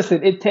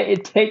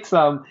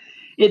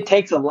 It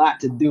takes a lot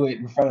to do it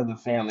in front of the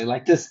family,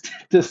 like just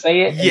to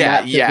say it and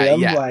not to them.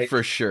 Yeah, Like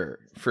for sure.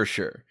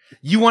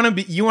 You want to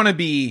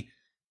be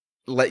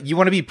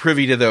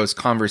privy to those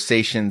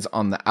conversations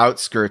on the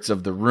outskirts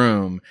of the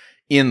room,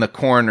 in the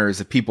corners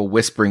of people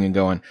whispering and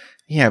going,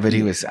 yeah, but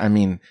he was, I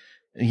mean,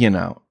 he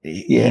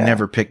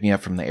never picked me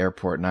up from the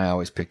airport and I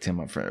always picked him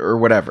up or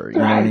whatever. You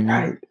know what I mean?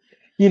 right.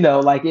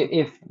 Like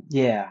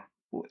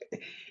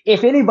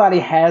if anybody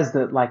has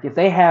if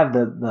they have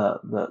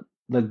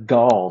the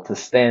gall to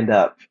stand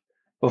up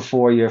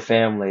before your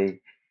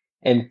family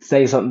and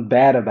say something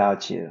bad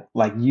about you,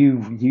 like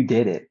you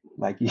did it,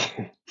 like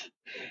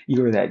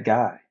you were that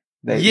guy.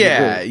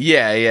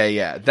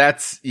 Yeah.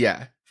 That's,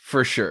 yeah,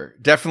 for sure.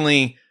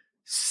 Definitely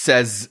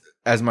says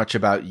as much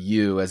about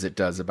you as it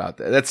does about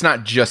that. That's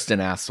not just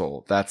an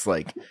asshole. That's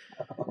like,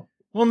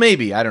 well,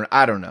 maybe I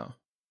don't know.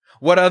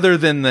 What other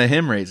than the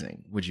hymn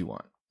raising would you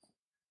want?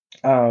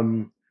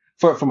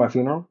 For my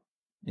funeral.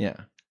 Yeah.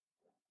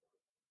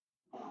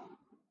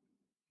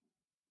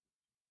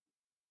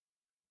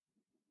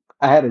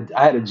 I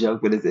had a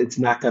joke, but it's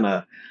not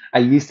gonna. I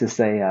used to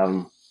say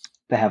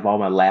to have all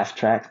my laugh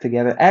tracks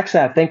together.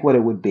 Actually, I think what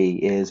it would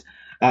be is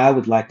I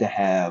would like to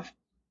have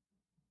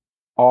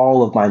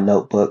all of my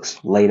notebooks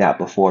laid out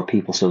before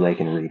people so they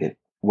can read it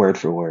word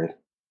for word.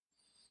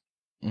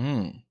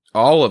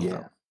 All of Yeah,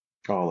 them.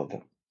 all of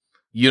them.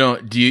 You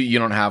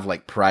don't have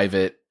like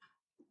private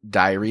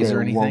diaries They or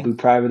won't be anything?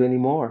 private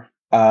anymore.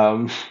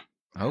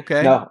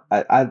 Okay. No,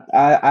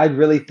 I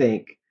really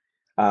think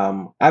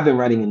I've been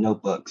writing in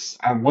notebooks.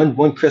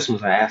 One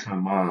Christmas I asked my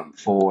mom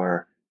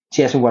for.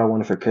 She asked me what I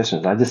wanted for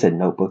Christmas. I just said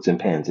notebooks and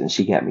pens, and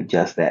she got me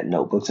just that,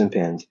 notebooks and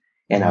pens,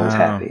 and I was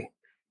Wow. happy.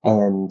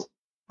 And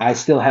I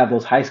still have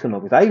those high school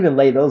notebooks. I even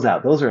lay those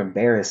out. Those are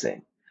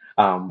embarrassing,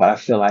 but I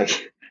feel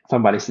like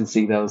somebody should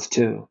see those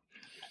too.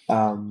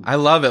 Um, I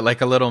love it,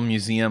 like a little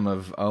museum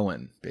of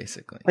Owen,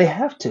 basically. they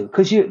have to,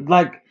 because you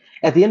like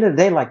at the end of the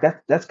day, like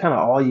that's kind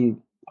of all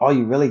you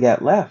really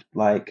got left,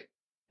 like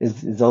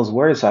is those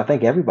words. So I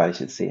think everybody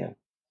should see them.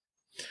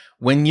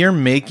 When you're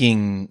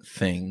making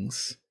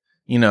things,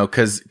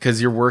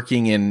 cause you're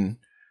working in,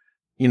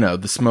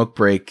 the smoke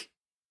break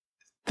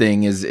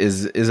thing is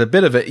a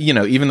bit of a,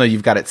 even though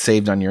you've got it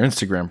saved on your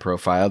Instagram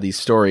profile, these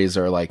stories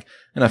are like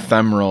an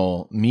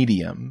ephemeral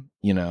medium.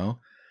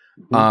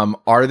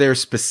 Are there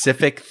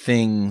specific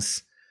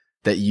things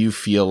that you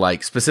feel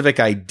like, specific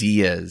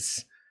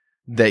ideas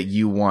that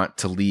you want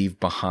to leave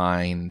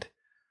behind?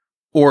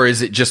 Or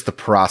is it just the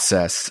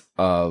process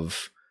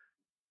of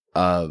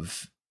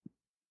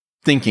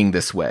thinking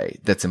this way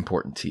that's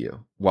important to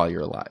you while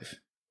you're alive?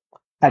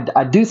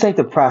 I do think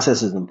the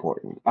process is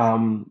important.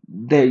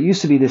 There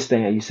used to be this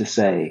thing I used to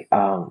say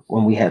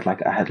when I had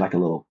like a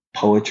little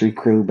poetry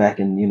crew back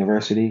in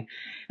university. And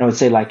I would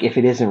say like, if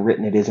it isn't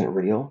written, it isn't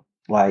real.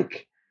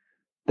 Like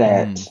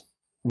that, Mm.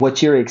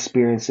 what you're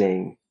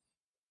experiencing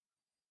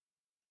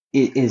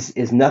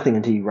is nothing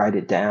until you write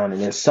it down.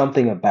 And there's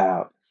something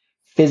about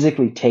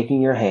physically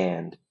taking your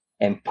hand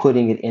and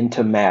putting it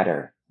into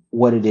matter,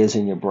 what it is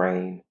in your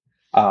brain,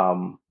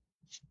 um,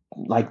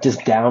 like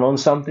just down on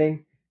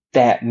something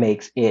that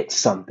makes it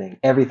something.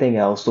 Everything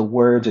else, the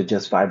words are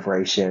just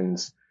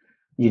vibrations.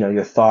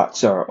 Your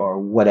thoughts or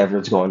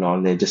whatever's going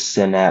on. They're just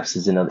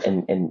synapses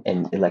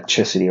and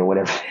electricity or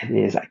whatever it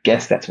is. I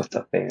guess that's what's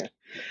up there.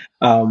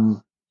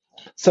 Um,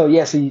 so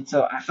yeah,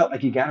 so I felt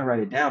like you got to write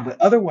it down, but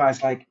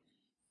otherwise, like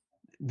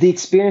the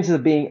experience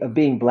of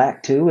being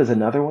black too is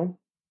another one.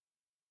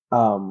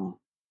 Um,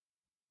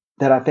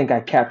 that I think I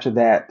captured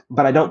that,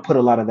 but I don't put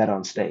a lot of that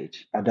on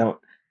stage. I don't,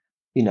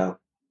 you know,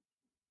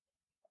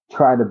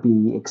 try to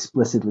be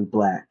explicitly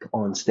black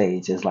on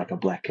stage as like a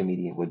black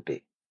comedian would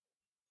be.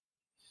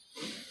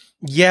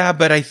 Yeah,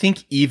 but I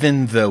think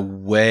even the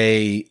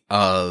way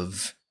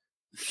of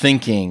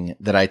thinking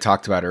that I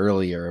talked about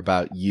earlier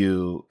about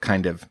you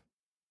kind of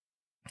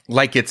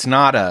like it's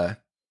not a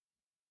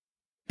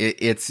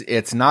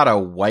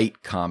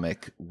white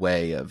comic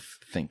way of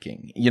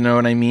thinking. You know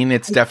what I mean?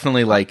 It's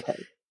definitely like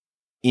Okay.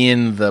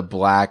 in the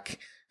black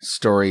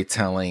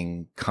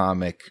storytelling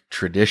comic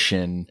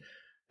tradition.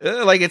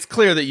 Like it's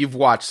clear that you've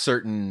watched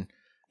certain,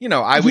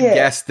 I would Yeah.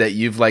 guess that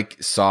you've like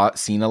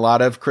seen a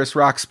lot of Chris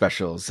Rock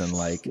specials and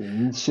like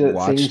Seen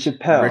watched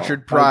Chappelle.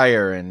 Richard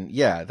Pryor and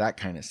yeah, that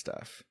kind of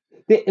stuff.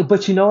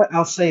 But you know what?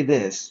 I'll say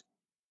this.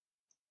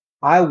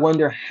 I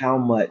wonder how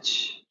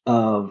much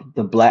of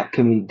the black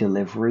comedic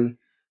delivery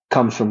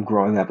comes from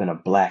growing up in a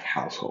black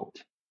household.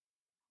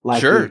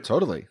 Like Sure, it,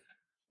 totally.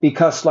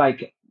 because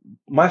like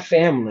my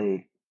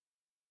family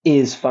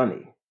is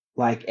funny.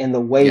 Like, and the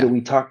way that Yeah.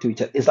 we talk to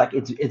each other is like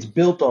it's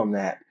built on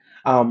that.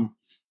 Um,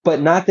 but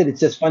not that it's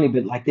just funny,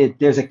 but like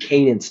there's a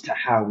cadence to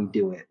how we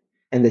do it,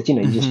 and that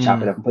you just chop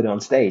Hmm. it up and put it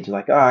on stage.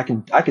 Like, oh,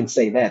 I can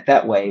say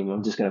that way. And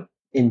I'm just gonna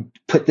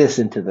put this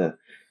into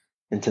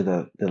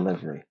the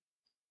delivery.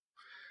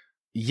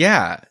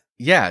 Yeah.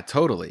 Yeah,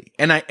 totally.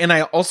 And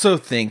I also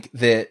think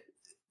that,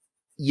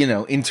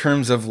 in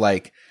terms of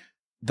like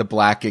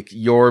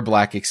your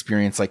black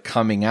experience, like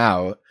coming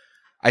out,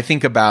 I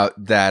think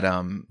about that,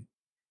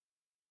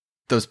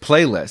 those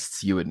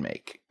playlists you would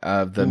make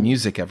of the Mm.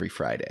 music every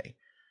Friday.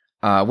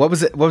 What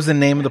was it? What was the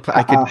name of the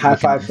I could High look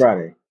Five into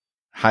Friday.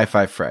 High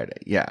Five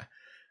Friday. Yeah.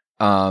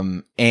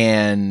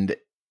 And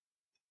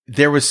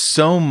there was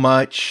so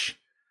much,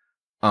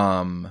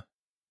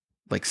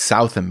 like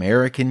South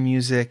American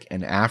music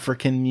and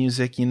African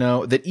music,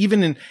 that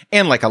even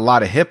and like a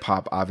lot of hip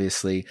hop,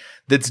 obviously,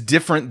 that's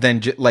different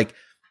than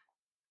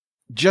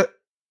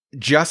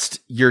just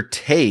your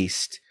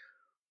taste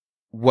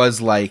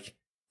was like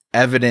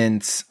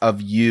evidence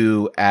of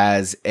you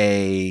as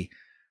an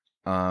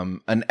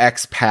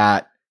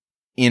expat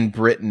in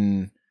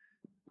Britain,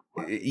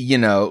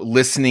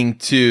 listening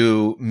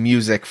to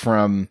music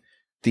from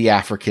the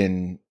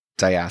African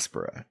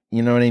diaspora.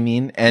 You know what I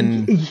mean?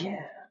 And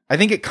Yeah. I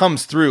think it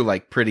comes through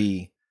like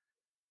pretty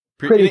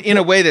in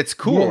a way that's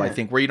cool. Yeah. I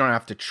think where you don't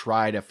have to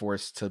try to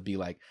force to be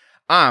like,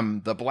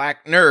 I'm the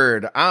black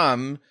nerd.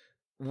 I'm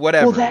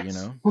whatever,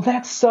 Well,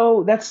 that's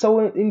so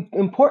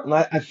important.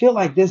 I feel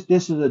like this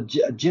is a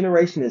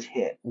generation has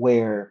hit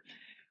where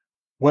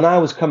when I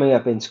was coming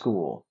up in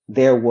school,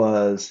 there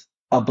was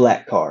a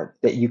black card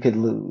that you could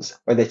lose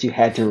or that you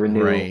had to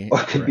renew or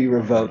could be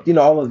revoked,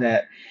 all of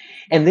that.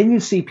 And then you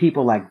see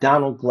people like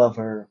Donald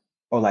Glover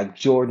or like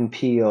Jordan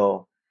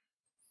Peele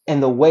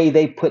and the way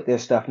they put their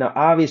stuff. Now,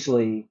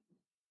 obviously,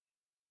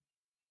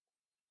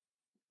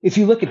 if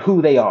you look at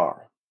who they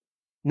are,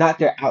 not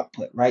their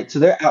output, right? So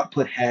their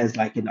output has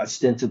like an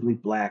ostensibly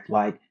black,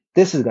 like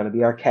this is going to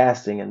be our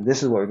casting and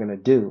this is what we're going to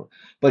do.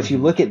 But if you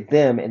look at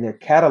them and their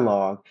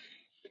catalog,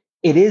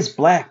 it is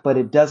black, but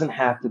it doesn't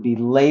have to be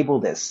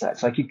labeled as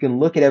such. Like you can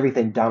look at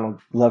everything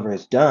Donald Glover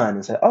has done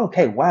and say, oh,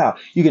 okay, wow,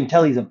 you can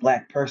tell he's a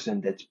black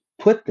person that's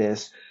put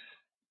this,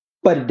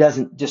 but it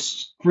doesn't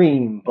just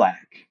scream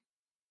black.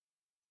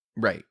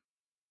 Right.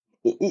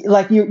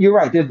 Like you're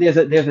right. There's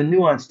a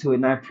nuance to it,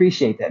 and I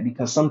appreciate that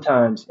because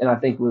sometimes, and I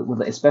think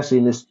especially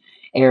in this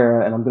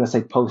era, and I'm going to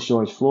say post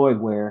George Floyd,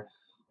 where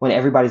when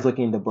everybody's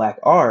looking into black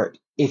art,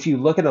 if you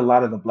look at a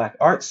lot of the black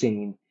art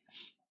scene,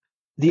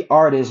 the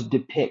artist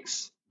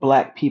depicts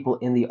black people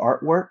in the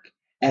artwork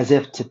as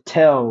if to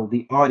tell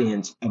the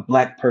audience a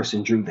black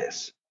person drew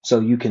this, so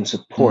you can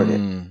support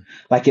it.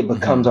 Like it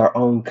becomes our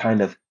own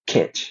kind of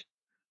kitsch.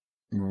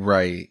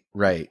 Right.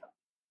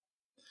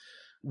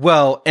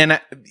 Well,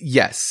 and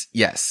yes,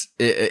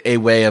 a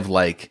way of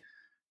like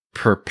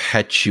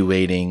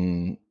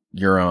perpetuating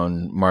your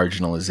own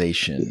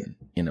marginalization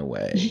in a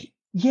way.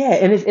 Yeah,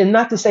 and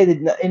not to say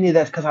that any of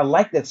that's because I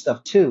like that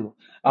stuff too.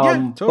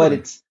 Totally. But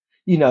it's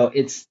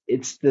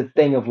it's the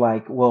thing of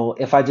like, well,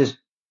 if I just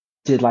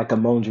did like a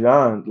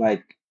Mondrian,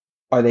 like,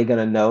 are they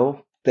gonna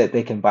know that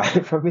they can buy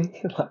it from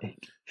me?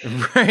 Like,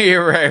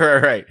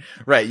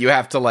 right. You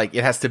have to like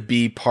it has to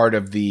be part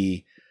of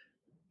the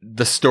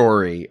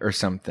story or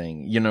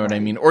something, you know what I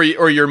mean? Or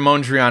your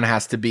Mondrian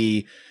has to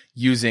be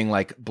using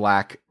like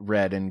black,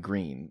 red, and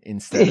green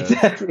instead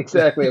of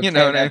exactly. You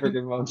know what I mean?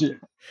 Mondrian.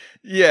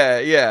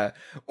 Yeah.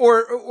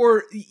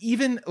 Or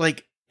even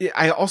like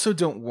I also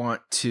don't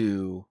want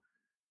to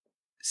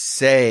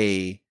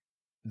say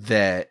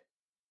that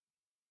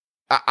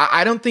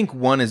I don't think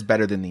one is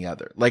better than the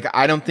other. Like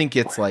I don't think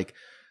it's like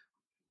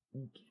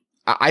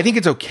I think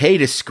it's okay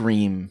to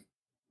scream,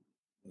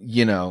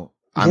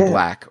 I'm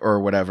black or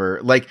whatever.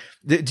 Like,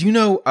 do you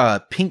know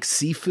Pink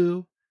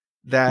Sifu?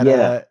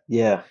 That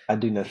yeah, I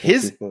do know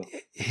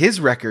his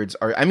records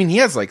are. I mean, he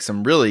has like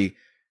some really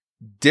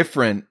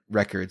different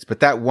records,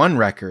 but that one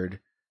record,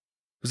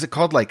 was it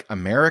called like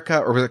America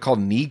or was it called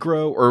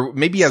Negro or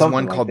maybe he has something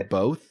one like called that.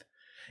 Both?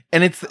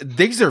 And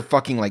these are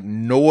fucking like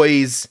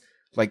noise,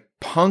 like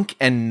punk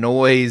and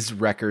noise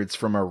records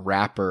from a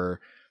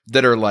rapper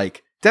that are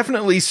like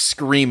definitely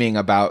screaming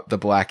about the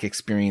black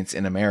experience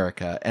in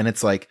America, and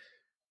it's like.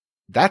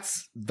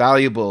 That's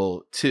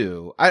valuable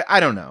too. I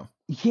don't know.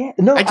 Yeah,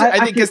 no,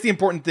 I think it's the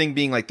important thing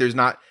being like there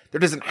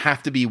doesn't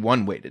have to be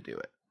one way to do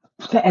it.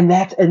 And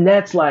that's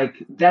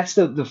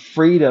the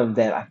freedom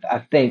that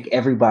I think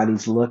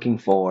everybody's looking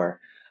for,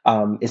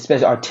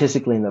 especially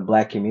artistically in the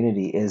black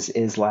community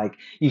is like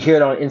you hear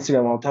it on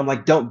Instagram all the time,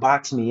 like don't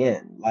box me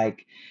in.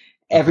 Like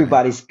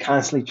everybody's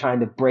constantly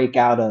trying to break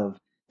out of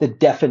the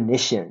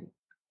definition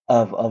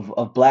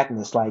of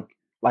blackness. Like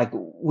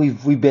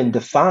we've been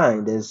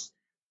defined as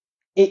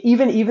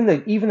even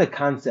the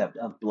concept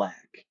of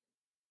black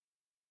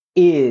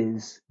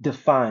is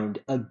defined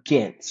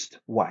against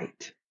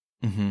white.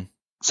 Mm-hmm.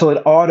 So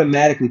it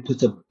automatically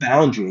puts a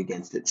boundary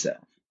against itself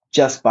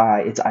just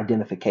by its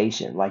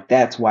identification. Like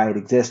that's why it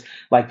exists.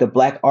 Like the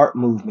black art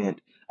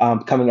movement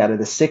coming out of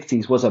the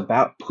 60s was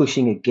about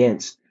pushing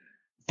against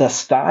the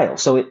style.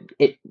 So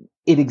it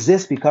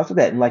exists because of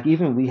that. And like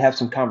even we have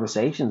some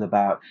conversations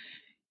about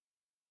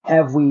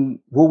will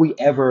we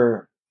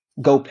ever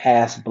go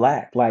past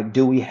black? Like,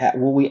 will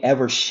we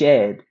ever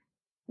shed?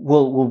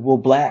 Will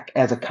black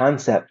as a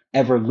concept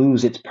ever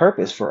lose its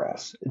purpose for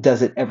us?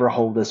 Does it ever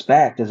hold us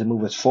back? Does it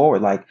move us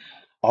forward? Like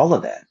all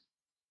of that.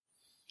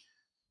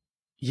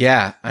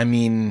 Yeah, I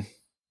mean,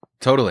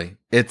 totally.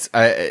 It's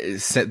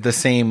the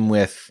same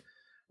with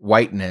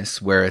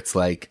whiteness, where it's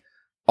like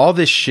all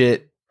this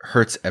shit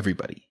hurts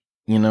everybody.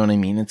 You know what I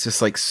mean? It's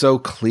just like so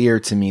clear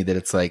to me that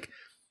it's like,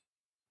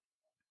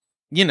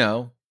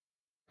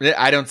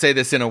 I don't say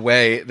this in a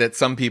way that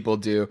some people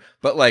do,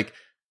 but like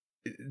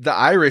the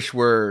Irish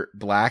were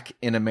black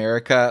in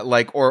America,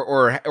 like,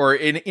 or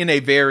in a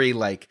very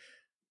like,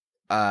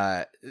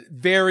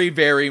 very,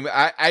 very,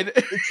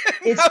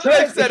 it's now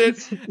I've said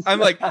it, I'm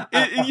like,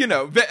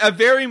 a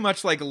very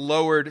much like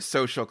lowered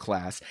social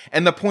class.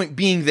 And the point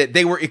being that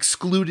they were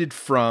excluded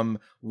from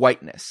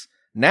whiteness.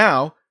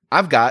 Now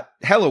I've got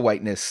hella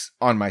whiteness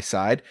on my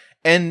side,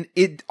 and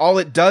all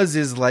it does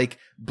is like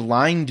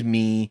blind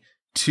me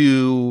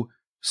to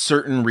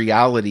certain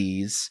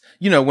realities.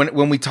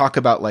 When we talk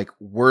about like,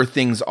 were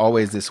things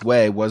always this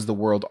way? Was the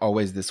world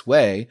always this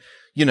way?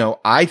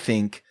 I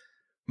think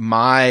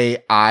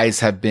my eyes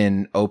have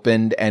been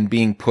opened and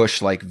being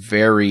pushed like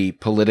very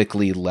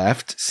politically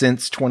left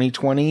since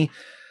 2020.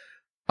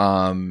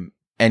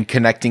 And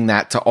connecting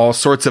that to all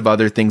sorts of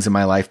other things in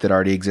my life that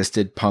already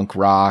existed, punk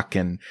rock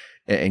and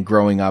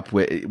growing up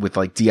with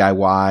like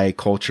DIY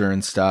culture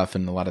and stuff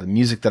and a lot of the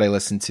music that I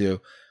listened to.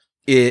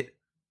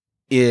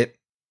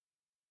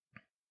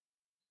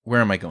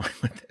 Where am I going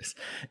with this?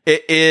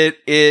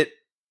 It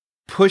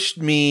pushed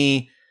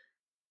me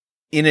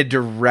in a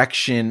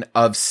direction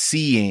of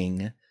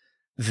seeing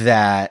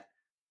that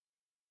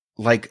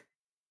like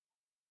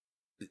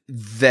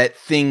that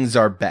things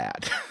are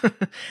bad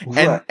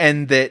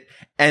and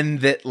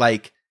that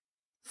like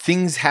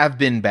things have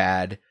been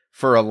bad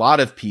for a lot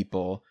of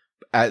people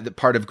the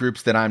part of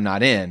groups that I'm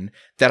not in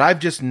that I've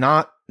just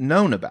not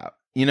known about.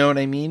 You know what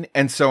I mean?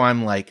 And so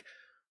I'm like,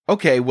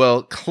 okay,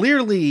 well,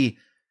 clearly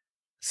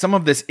some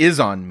of this is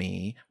on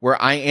me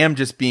where I am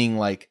just being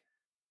like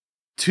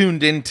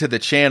tuned into the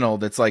channel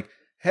that's like,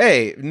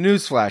 hey,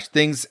 newsflash,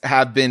 things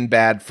have been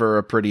bad for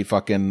a pretty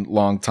fucking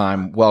long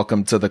time.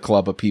 Welcome to the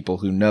club of people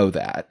who know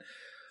that.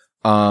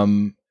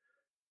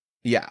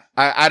 Yeah,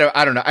 I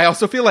don't know. I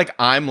also feel like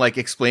I'm like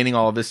explaining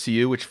all of this to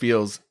you, which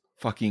feels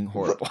fucking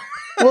horrible.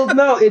 Well,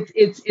 no,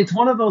 it's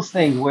one of those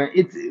things where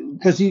it's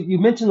because you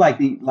mentioned like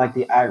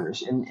the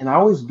Irish, and I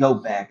always go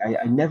back.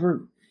 I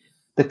never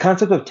the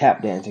concept of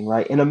tap dancing,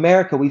 right? In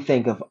America, we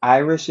think of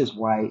Irish as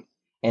white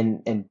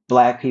and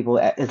black people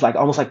as like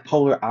almost like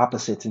polar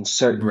opposites in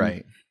certain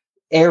Right.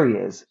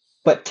 areas.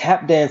 But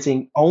tap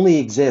dancing only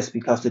exists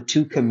because the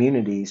two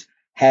communities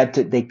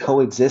they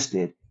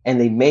coexisted and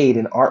they made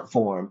an art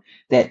form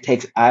that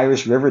takes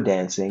Irish river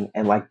dancing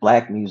and like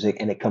black music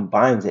and it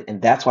combines it.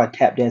 And that's why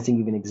tap dancing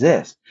even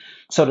exists.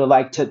 So to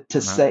like to Wow.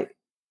 say,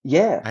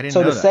 yeah. I didn't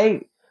So know to that.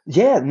 say,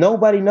 yeah,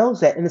 nobody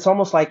knows that. And it's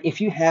almost like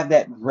if you have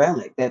that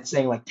relic that's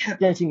saying like tap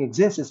dancing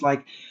exists, it's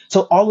like,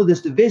 so all of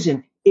this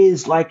division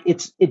is like,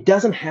 it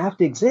doesn't have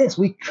to exist.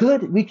 We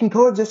can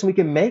coexist and we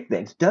can make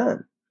things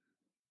done.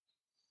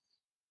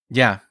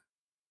 Yeah.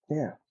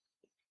 Yeah.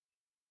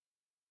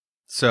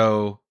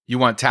 So you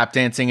want tap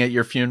dancing at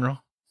your funeral?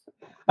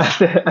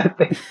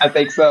 I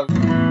think so.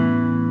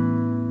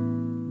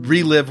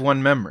 Relive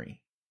one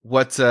memory.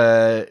 What's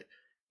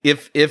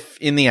if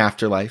in the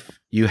afterlife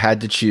you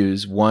had to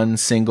choose one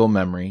single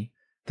memory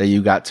that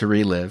you got to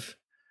relive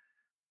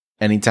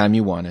anytime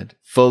you wanted,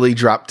 fully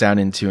drop down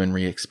into and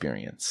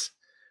re-experience,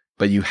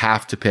 but you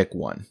have to pick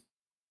one.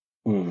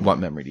 What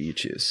memory do you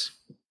choose?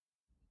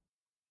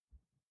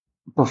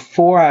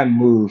 Before I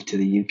moved to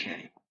the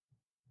UK,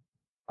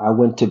 I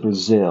went to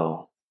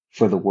Brazil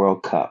for the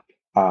World Cup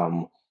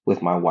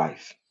with my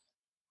wife.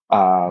 Um,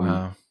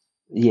 Wow.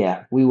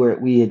 yeah,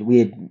 we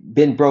had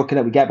been broken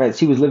up. We got back.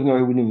 She was living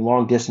over in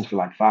long distance for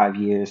like 5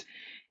 years,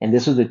 and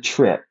this was a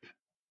trip.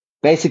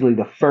 Basically,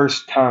 the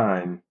first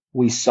time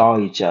we saw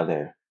each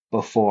other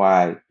before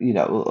actually,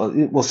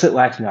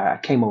 no, I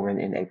came over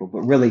in April,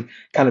 but really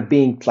kind of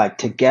being like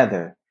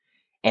together.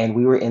 And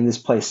we were in this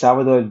place,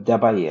 Salvador da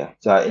Bahia,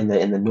 so in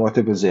the north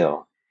of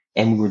Brazil,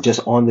 and we were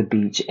just on the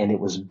beach, and it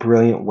was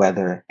brilliant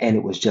weather, and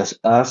it was just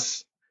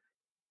us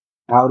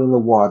out in the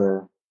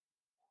water,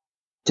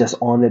 just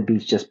on the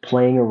beach, just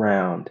playing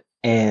around.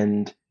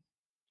 And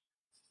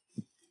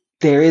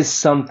there is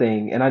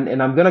something, and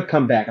I'm gonna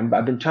come back.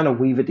 I've been trying to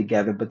weave it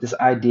together, but this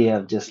idea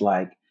of just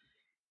like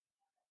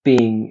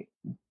being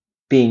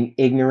being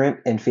ignorant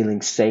and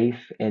feeling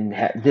safe, and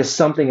there's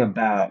something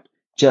about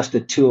just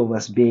the two of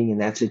us being in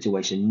that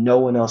situation, no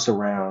one else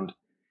around.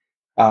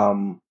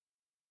 Um,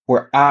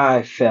 where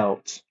I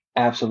felt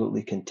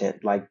absolutely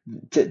content. Like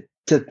to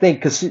think,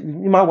 because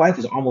my wife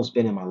has almost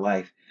been in my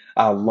life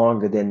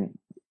longer than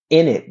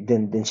in it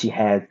than she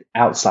had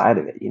outside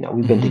of it. You know,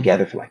 we've been Mm-hmm.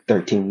 together for like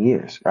 13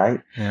 years,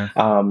 right? Yeah.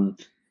 Um,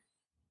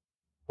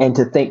 and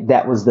to think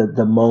that was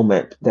the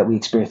moment that we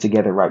experienced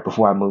together right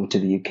before I moved to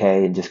the UK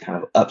and just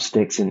kind of up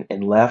sticks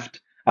and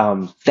left.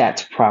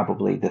 That's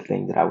probably the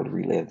thing that I would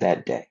relive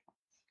that day.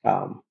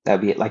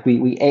 That'd be it. Like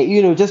we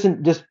ate,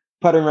 just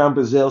putting around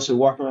Brazil, so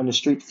walking around the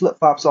street, flip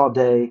flops all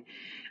day,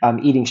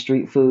 eating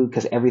street food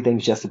because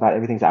everything's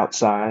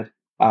outside.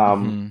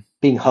 Mm-hmm.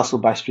 Being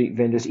hustled by street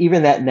vendors,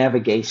 even that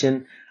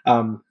navigation,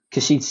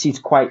 because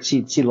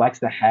she likes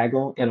to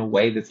haggle in a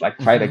way that's like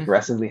quite Mm-hmm.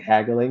 aggressively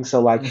haggling.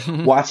 So like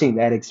watching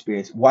that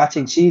experience,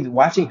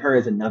 watching her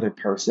as another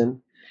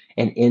person,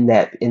 and in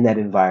that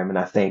environment,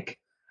 I think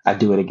I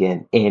do it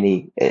again,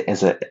 in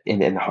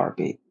a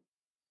heartbeat.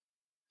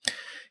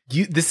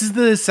 This is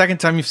the second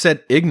time you've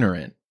said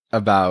ignorant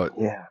about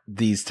Yeah.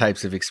 these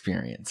types of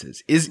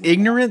experiences. Is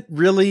ignorant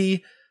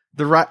really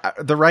the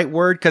right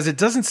word? Because it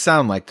doesn't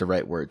sound like the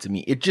right word to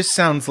me. It just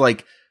sounds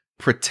like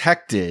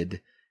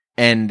protected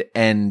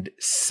and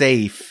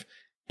safe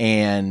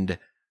and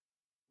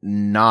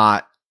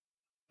not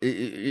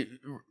a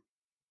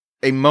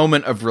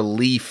moment of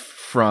relief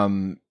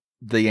from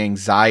the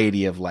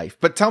anxiety of life.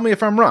 But tell me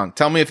if I'm wrong.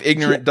 Tell me if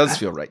ignorant does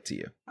feel right to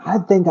you. I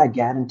think I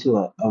got into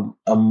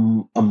a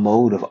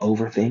mode of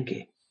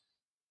overthinking.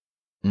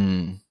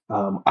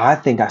 I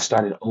think I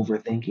started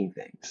overthinking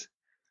things,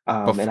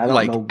 and I don't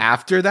Like know.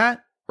 after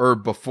that or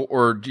before,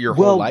 or your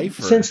whole Well, life,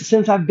 or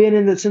since I've been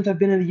in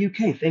the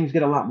UK, things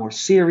get a lot more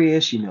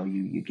serious. You know,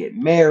 you get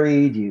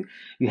married, you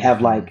have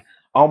Mhm. like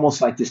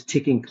almost like this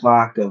ticking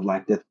clock of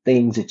like the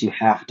things that you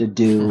have to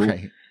do,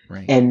 Right,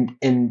 right. and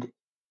and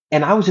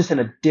and I was just in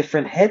a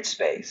different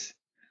headspace.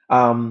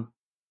 Um,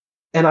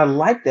 and I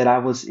like that I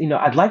was,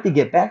 I'd like to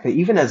get back there,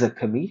 even as a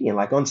comedian,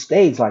 like on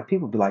stage, like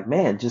people be like,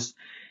 man, just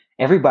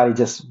everybody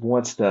just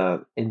wants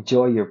to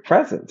enjoy your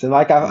presence. And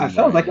like I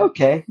felt like, Right.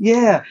 okay,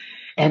 yeah.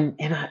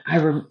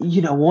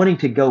 Wanting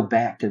to go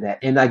back to that.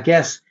 And I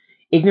guess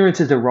ignorance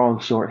is the wrong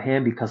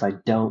shorthand because I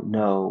don't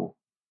know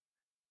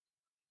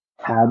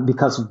how,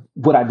 because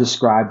what I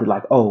described,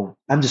 like, oh,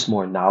 I'm just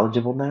more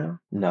knowledgeable now.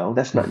 No,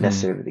 that's not Hmm.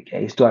 necessarily the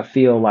case. Do I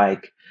feel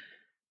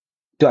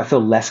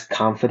less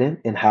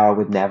confident in how I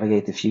would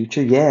navigate the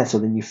future? Yeah. So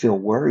then you feel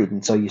worried.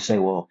 And so you say,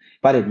 well,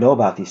 if I didn't know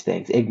about these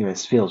things,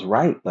 ignorance feels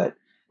right, but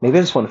maybe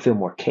I just want to feel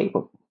more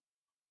capable.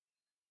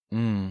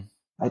 Mm.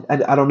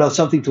 I don't know,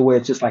 something to where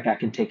it's just like I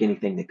can take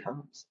anything that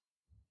comes.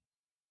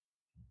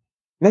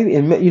 Maybe,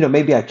 and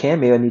maybe I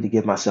can. Maybe I need to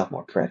give myself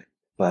more credit.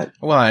 But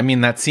Well, I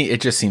mean,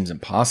 it just seems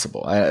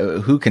impossible.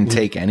 Who can mm.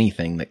 take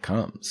anything that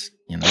comes?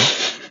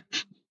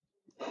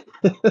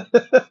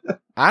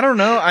 I don't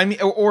know. I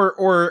mean,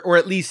 or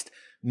at least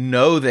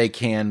know they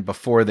can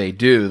before they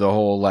do. The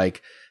whole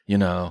like,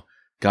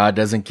 God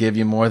doesn't give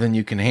you more than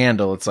you can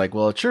handle. It's like,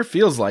 well, it sure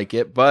feels like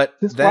it, but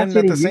Just watch then at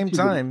any the same YouTube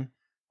video. time,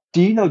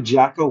 Do you know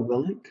Jocko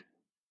Willink?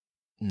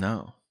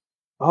 no.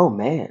 Oh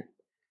man,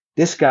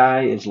 this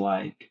guy is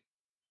like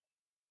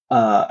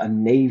a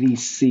Navy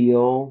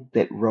SEAL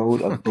that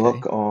wrote a Okay.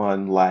 book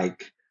on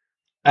like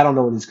I don't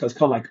know what it's called. It's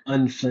called like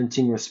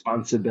unflinching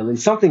responsibility,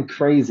 something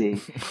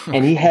crazy.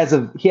 And he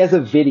Okay. has a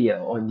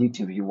video on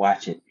YouTube. If you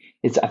watch it,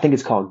 I think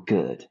it's called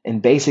Good.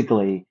 And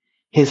basically,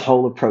 his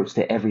whole approach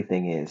to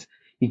everything is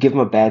you give him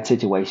a bad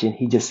situation,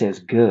 he just says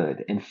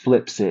good and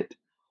flips it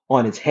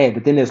on its head.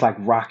 But then there's like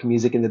rock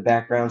music in the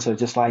background, so it's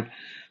just like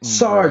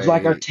Sarge,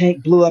 like our Right.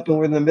 tank blew up and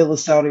we're in the middle of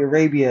Saudi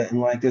Arabia,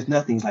 and like there's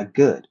nothing. He's like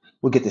good.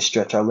 We'll get to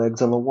stretch our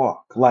legs on the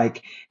walk.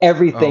 Like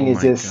everything Oh is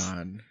my just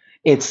God.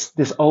 it's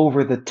this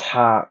over the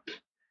top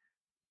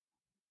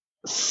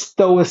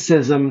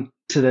stoicism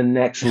to the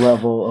next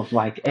level of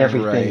like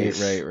everything Right,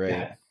 is right,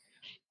 right.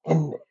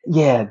 and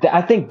yeah,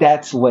 I think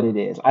that's what it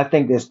is. I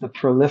think this the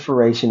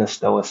proliferation of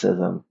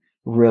stoicism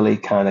really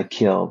kind of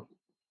killed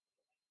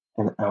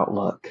an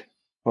outlook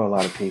for a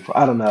lot of people.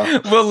 I don't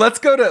know. Well, let's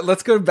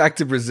go back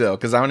to Brazil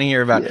because I want to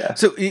hear about. Yeah.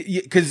 So,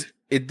 because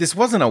this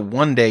wasn't a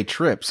 1 day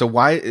trip, so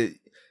why?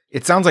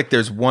 It sounds like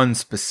there's one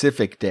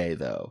specific day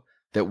though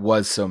that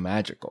was so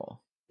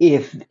magical.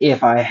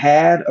 If I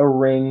had a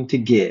ring to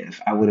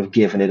give, I would have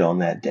given it on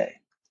that day.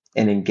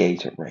 An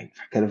engagement ring.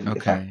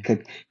 If I Okay.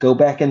 could go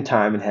back in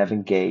time and have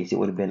engaged, it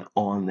would have been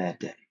on that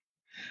day.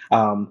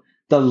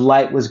 The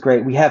light was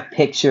great. We have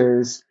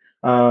pictures.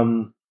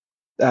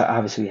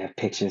 Obviously, we have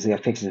pictures. We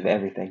have pictures of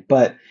everything.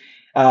 But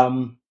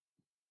um,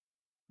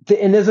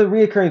 and there's a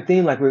reoccurring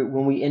theme, like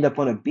when we end up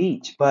on a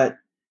beach. But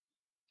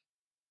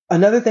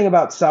another thing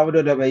about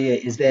Salvador de Bahia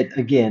is that,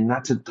 again,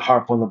 not to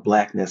harp on the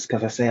blackness,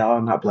 because I say, oh,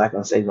 I'm not black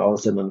on stage, all of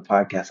a sudden on the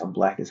podcast, I'm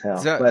black as hell.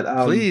 So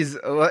But please,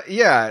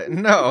 yeah,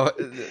 no.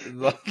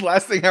 The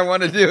last thing I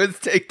want to do is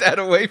take that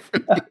away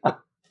from you.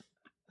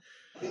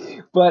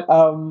 but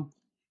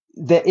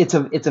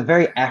it's a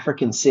very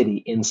African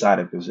city inside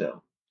of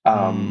Brazil.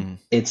 Mm,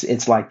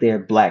 It's like their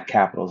black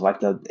capitals,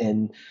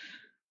 and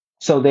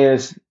so there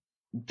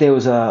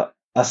was a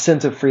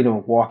sense of freedom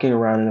of walking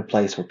around in a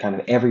place where kind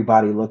of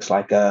everybody looks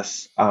like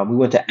us. We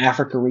went to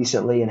Africa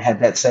recently and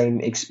had that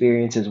same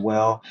experience as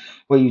well,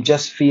 where you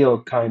just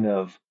feel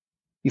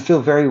you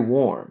feel very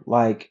warm.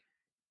 Like,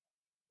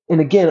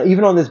 and again,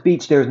 even on this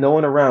beach, there's no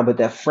one around, but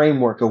that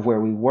framework of where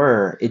we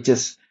were, it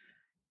just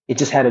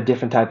had a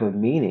different type of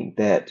meaning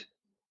that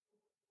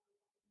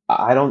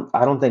I don't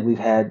think we've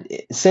had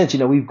since.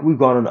 We've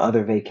gone on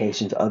other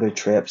vacations, other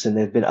trips, and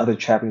there've been other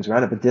trappings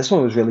around it, but this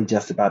one was really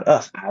just about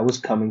us. I was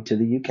coming to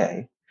the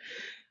UK.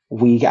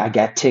 I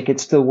got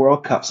tickets to the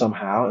World Cup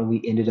somehow, and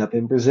we ended up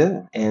in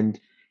Brazil. And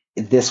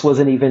this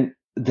wasn't even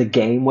the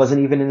game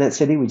wasn't even in that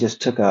city. We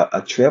just took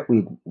a trip.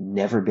 We'd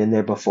never been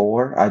there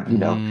before.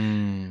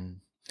 mm.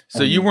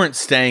 So you And weren't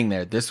staying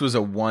there. This was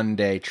a 1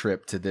 day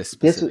trip to this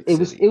this specific it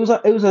was it city. was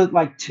a, it was a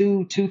like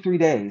 2, 3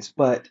 days,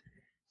 but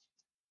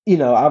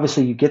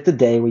obviously you get the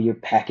day where you're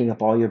packing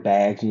up all your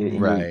bags and you're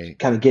Right.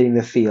 kind of getting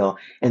the feel.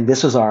 And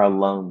this was our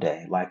alone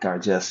day, like our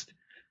just,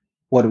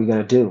 what are we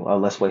going to do? Oh,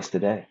 let's waste the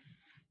day.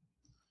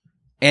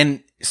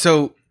 And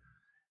so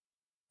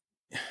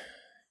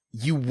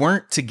you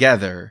weren't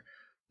together,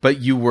 but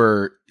you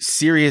were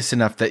serious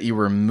enough that you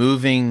were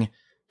moving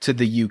to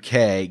the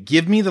UK.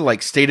 Give me the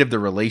state of the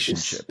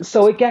relationship at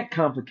So this it point. got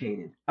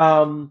complicated.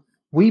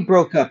 We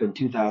broke up in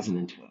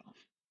 2012.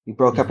 We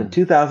broke up in Mm-hmm.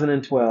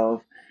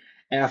 2012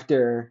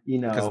 after,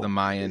 Because of the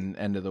Mayan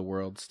end of the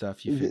world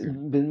stuff, you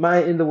figured.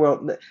 my in the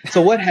world.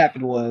 So what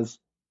happened was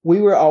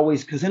we were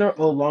always, because in our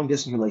long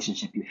distance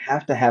relationship, you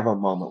have to have a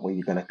moment where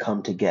you're going to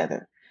come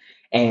together.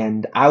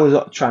 And I was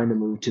trying to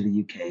move to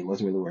the UK,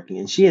 wasn't really working.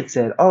 And she had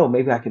said, "Oh,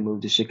 maybe I can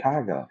move to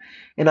Chicago."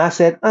 And I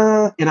said,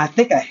 and I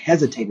think I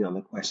hesitated on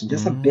the question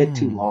just a bit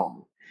too Mm.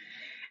 long.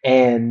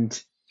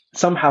 And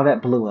somehow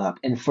that blew up.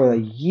 And for a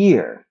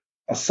year,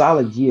 a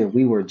solid year,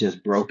 we were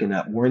just broken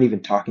up, weren't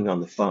even talking on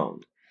the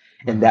phone.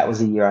 And that was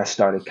the year I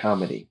started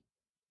comedy.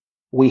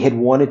 We had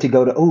wanted to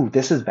go to, oh,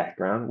 this is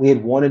background. We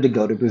had wanted to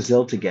go to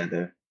Brazil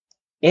together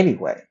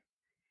anyway.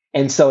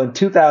 And so in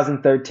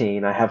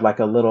 2013, I have like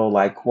a little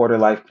like quarter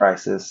life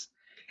crisis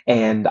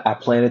and I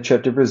plan a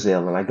trip to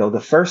Brazil and I go the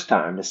first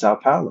time to Sao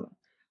Paulo.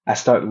 I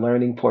start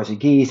learning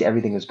Portuguese.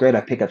 Everything is great.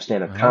 I pick up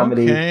stand-up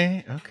comedy.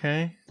 Okay.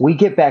 Okay. We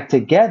get back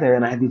together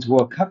and I have these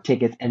World Cup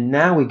tickets and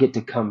now we get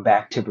to come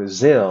back to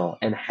Brazil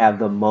and have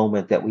the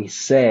moment that we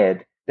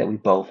said that we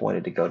both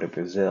wanted to go to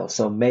Brazil.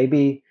 So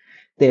maybe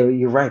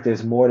you're right.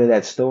 There's more to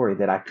that story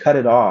that I cut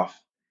it off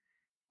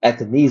at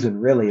the knees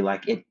when really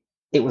like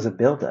it was a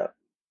buildup.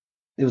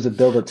 It was a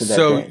buildup to that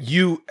So day.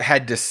 you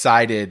had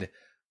decided,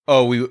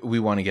 oh, we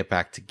want to get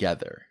back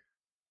together.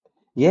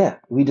 Yeah,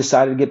 we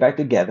decided to get back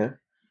together.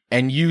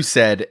 And you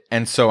said,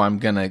 and so I'm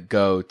going to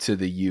go to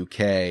the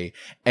UK.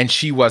 And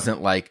she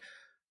wasn't like,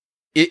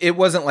 it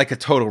wasn't like a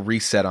total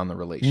reset on the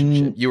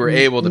relationship. You were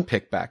able to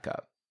pick back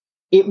up.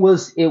 It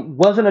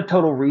wasn't a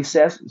total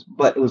recess,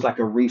 but it was like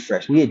a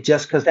refresh. We had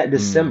just, because that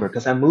December,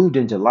 because I moved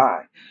in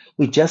July,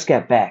 we just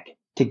got back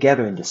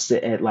together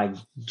at like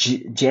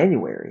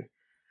January.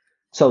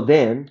 So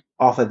then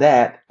off of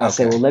that, I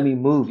said, well, let me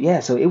move. Yeah.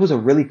 So it was a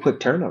really quick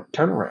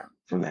turnaround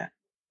from that.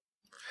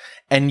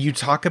 And you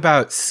talk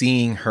about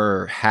seeing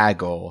her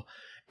haggle,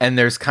 and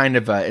there's kind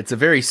of it's a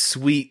very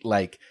sweet,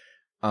 like,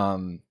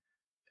 because,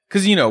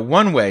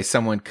 one way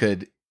someone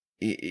could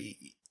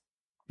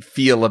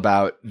feel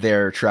about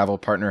their travel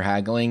partner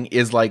haggling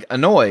is like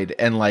annoyed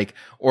and like,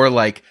 or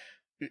like,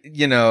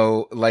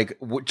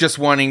 just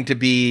wanting to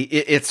be,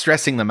 it's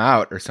stressing them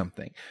out or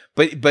something.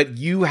 But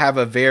you have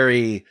a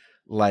very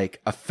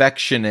like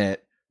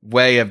affectionate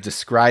way of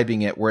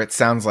describing it where it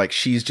sounds like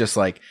she's just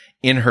like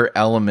in her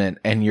element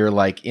and you're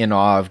like in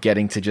awe of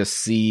getting to just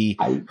see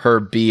her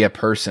be a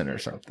person or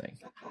something.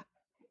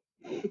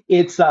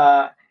 It's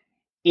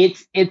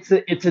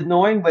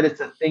annoying, but it's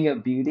a thing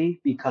of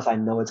beauty because I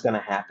know it's going to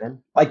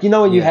happen. Like,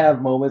 when you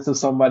have moments of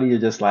somebody, you're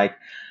just like,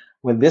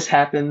 when this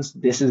happens,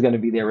 this is going to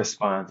be their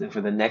response. And for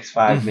the next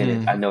 5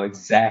 minutes, I know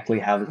exactly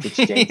how this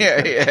exchange is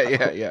going to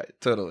go. Yeah,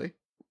 totally.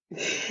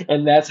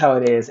 And that's how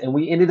it is. And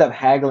we ended up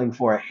haggling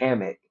for a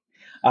hammock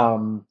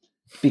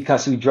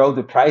because we drove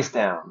the price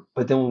down.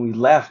 But then when we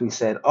left, we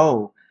said,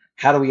 oh,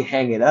 how do we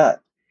hang it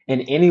up?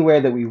 And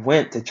anywhere that we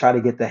went to try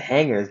to get the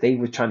hangers, they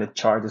were trying to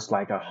charge us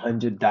like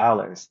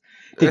 $100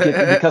 to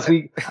get because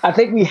I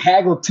think we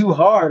haggled too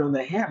hard on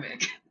the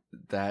hammock.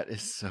 That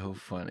is so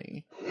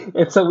funny.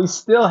 And so we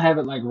still have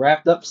it like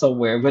wrapped up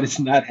somewhere, but it's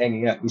not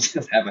hanging up. We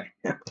just have a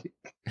hammock.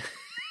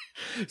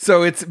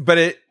 So but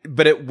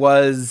it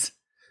was,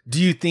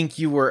 do you think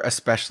you were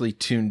especially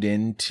tuned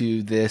in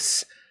to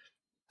this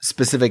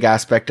specific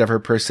aspect of her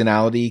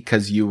personality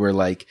because you were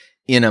like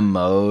in a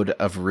mode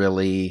of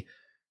really,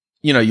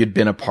 you'd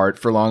been apart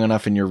for long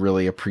enough and you're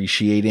really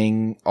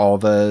appreciating all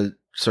the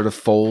sort of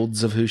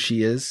folds of who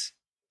she is?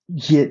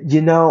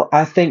 Yeah,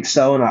 I think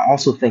so. And I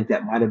also think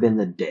that might have been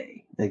the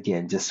day,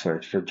 again, just for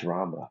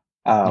drama,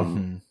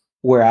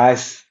 where I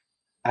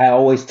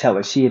always tell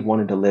her she had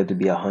wanted to live to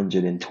be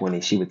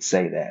 120. She would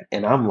say that.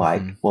 And I'm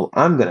like, well,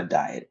 I'm going to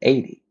die at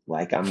 80.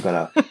 Like, I'm going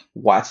to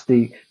watch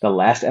the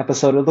last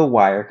episode of The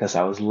Wire because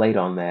I was late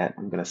on that.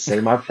 I'm going to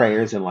say my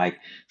prayers in like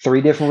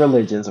 3 different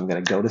religions. I'm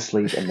going to go to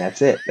sleep and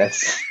that's it.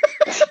 That's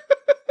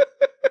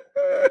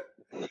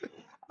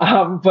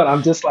but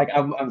I'm just like,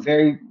 I'm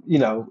very,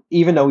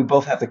 even though we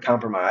both have to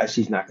compromise,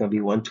 she's not going to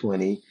be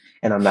 120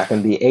 and I'm not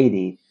going to be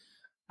 80.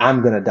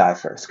 I'm going to die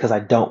first because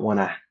I don't want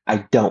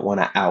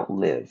to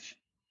outlive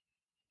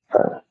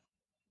her.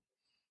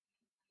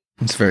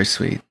 It's very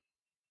sweet.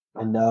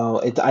 I know,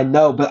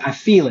 but I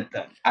feel it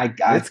though. I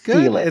it's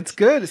feel good. it. It's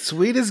good.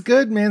 Sweet is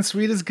good, man.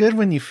 Sweet is good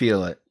when you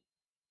feel it.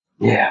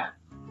 Yeah.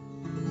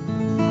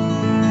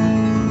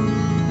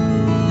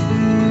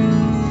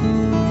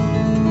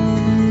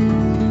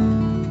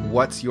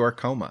 What's your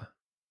coma?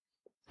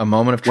 A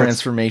moment of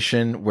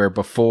transformation where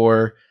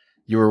before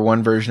you were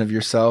one version of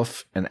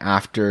yourself and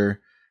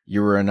after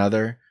you were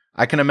another.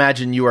 I can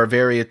imagine you are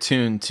very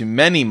attuned to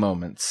many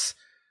moments,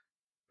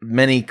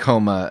 many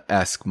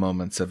coma-esque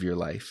moments of your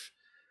life.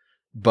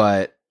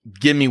 But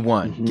give me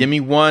one. Mm-hmm. Give me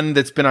one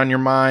that's been on your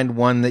mind,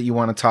 one that you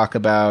want to talk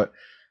about.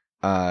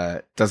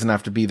 Doesn't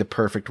have to be the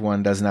perfect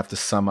one, doesn't have to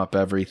sum up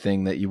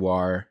everything that you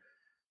are.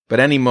 But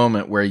any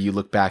moment where you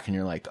look back and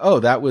you're like, oh,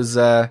 that was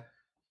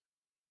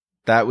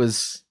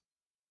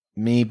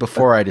me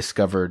before I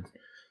discovered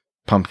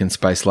pumpkin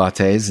spice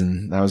lattes,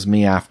 and that was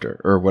me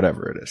after, or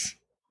whatever it is.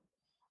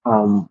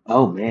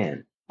 Oh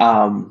man.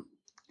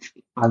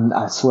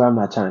 I swear I'm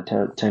not trying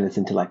to turn this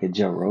into like a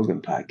Joe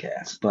Rogan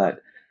podcast, but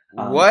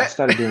what? I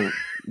started doing.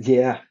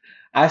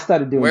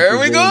 Where are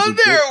we going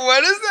there?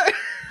 What is that?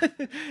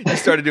 You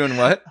started doing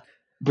what?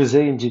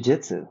 Brazilian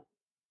Jiu-Jitsu.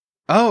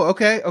 Oh,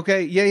 okay.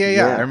 Okay. Yeah. I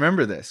Yeah,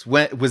 remember this.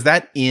 When was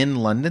that in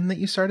London that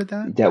you started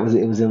that?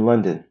 it was in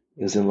London.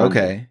 It was in London.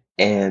 Okay.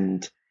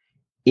 And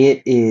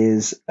it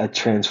is a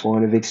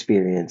transformative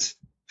experience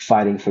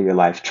fighting for your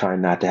life,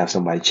 trying not to have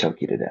somebody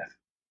choke you to death.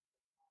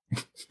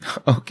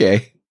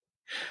 Okay.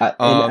 And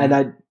Um,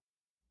 I,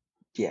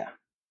 yeah.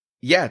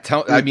 yeah,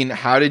 I mean,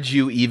 how did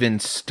you even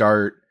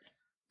start?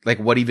 Like,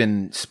 what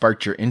even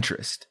sparked your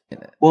interest in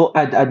it? Well,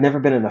 I'd never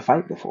been in a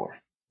fight before.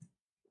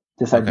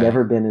 Just I'd Okay.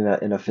 never been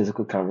in a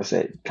physical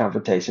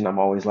confrontation. I'm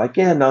always like,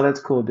 yeah, no, that's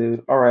cool,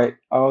 dude. All right,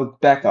 I'll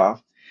back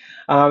off.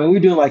 And we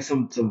do like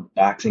some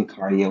boxing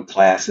cardio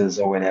classes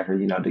or whatever,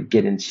 to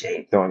get in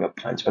shape, throwing a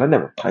punch. But I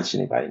never punched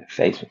anybody in the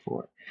face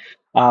before.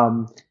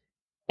 Um,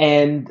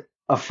 and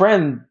a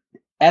friend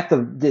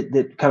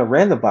that kind of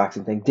ran the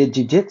boxing thing did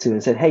jujitsu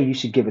and said, hey, you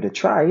should give it a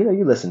try.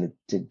 You listen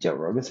to Joe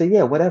Rogan, say,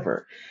 yeah,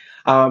 whatever.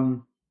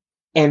 Um,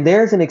 and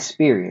there's an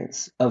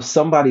experience of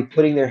somebody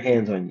putting their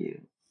hands on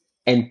you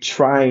and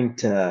trying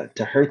to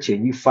hurt you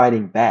and you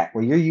fighting back,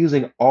 where you're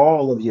using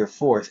all of your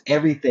force,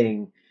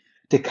 everything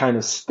to kind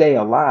of stay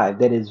alive,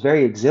 that is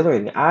very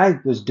exhilarating. I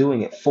was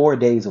doing it 4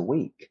 days a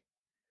week.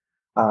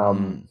 Um,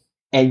 Mm,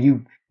 and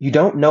you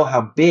don't know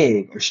how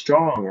big or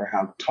strong or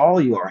how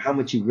tall you are, how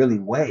much you really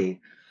weigh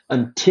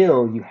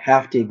until you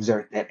have to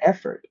exert that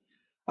effort.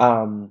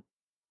 Um,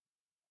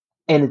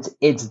 and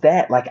it's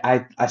that, like,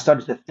 I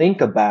started to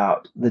think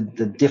about the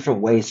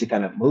different ways to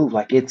kind of move.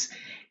 Like it's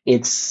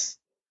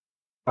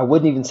I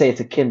wouldn't even say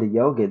it's akin to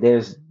yoga.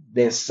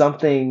 There's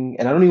something,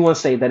 and I don't even want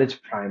to say that it's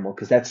primal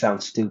because that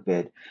sounds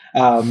stupid.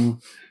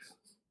 Um,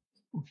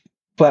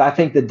 but I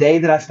think the day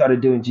that I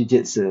started doing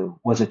jujitsu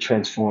was a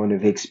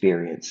transformative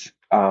experience,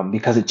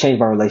 because it changed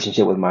my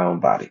relationship with my own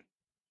body.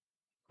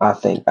 I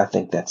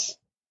think that's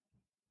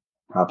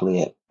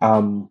probably it.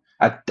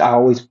 I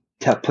always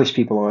push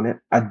people on it.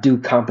 I do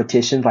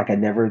competitions like I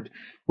never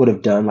would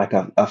have done like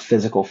a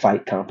physical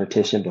fight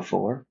competition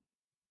before.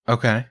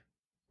 okay.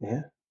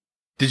 Yeah,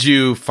 Did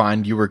you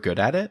find you were good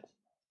at it?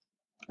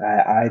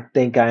 I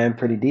think I am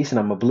pretty decent.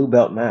 I'm a blue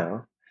belt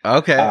now.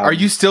 Okay. Are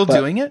you still But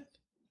doing it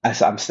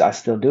I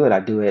still do it. I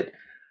do it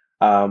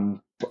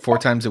um, 4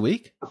 times a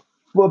week?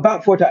 well,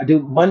 about 4 times. I do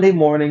Monday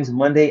mornings,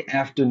 Monday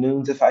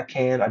afternoons if I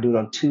can. I do it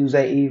on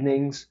Tuesday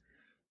evenings,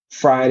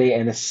 Friday,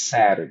 and a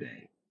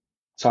Saturday.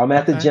 So I'm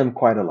at the Okay. gym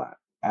quite a lot.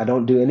 I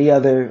don't do any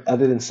other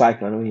than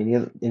cycling. I don't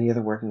do any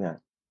other working out.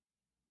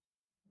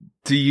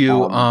 Do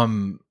you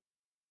Um,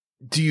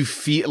 do you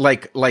feel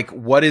like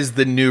what is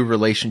the new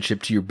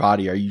relationship to your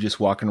body? Are you just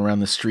walking around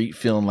the street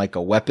feeling like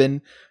a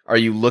weapon? Are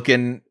you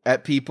looking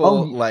at people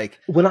oh, like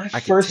when I I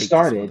could first take this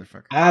started,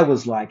 motherfucker? I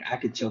was like, I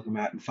could choke them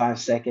out in 5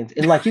 seconds,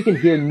 and like you can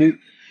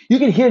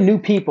hear new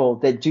people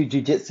that do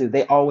jujitsu.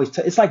 They always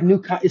it's like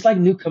it's like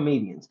new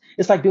comedians.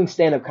 It's like doing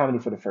stand up comedy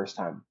for the first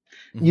time.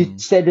 You Hmm.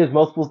 said there's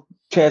multiple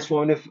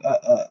transformative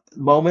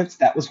moments.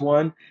 That was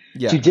one.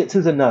 Yeah. Jujitsu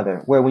is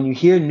another. Where when you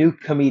hear new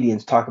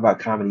comedians talk about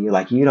comedy, you're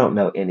like, you don't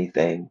know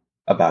anything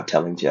about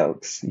telling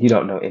jokes. You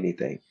don't know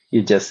anything.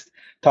 You're just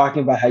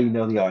talking about how you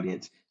know the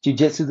audience.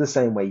 Jiu-jitsu the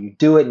same way. You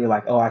do it and you're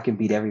like, oh, I can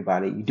beat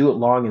everybody. You do it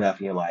long enough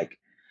and you're like,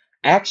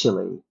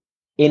 actually,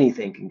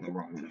 anything can go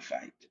wrong in a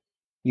fight.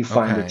 You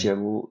find that Okay.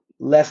 you're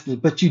less,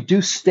 but you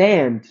do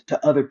stand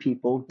to other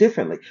people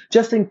differently.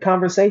 Just in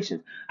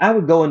conversation, I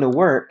would go into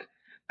work.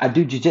 I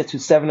do jujitsu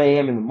 7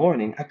 a.m. in the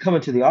morning. I come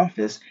into the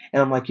office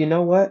and I'm like, you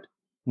know what?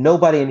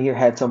 Nobody in here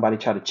had somebody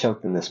try to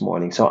choke them this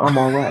morning, so I'm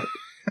all right.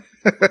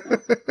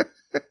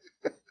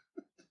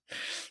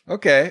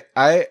 Okay.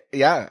 I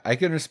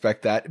can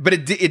respect that. But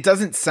it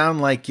doesn't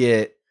sound like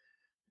it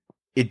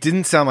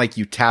didn't sound like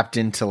you tapped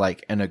into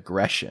like an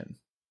aggression.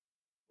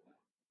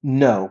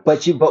 No,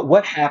 but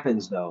what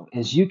happens though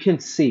is you can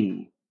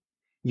see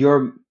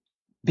your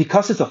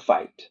because it's a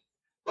fight,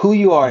 who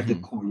you are at the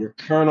Hmm. core, your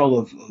kernel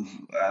of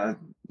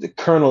the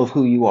kernel of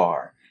who you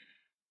are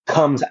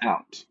comes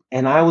out.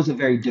 And I was a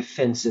very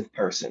defensive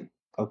person.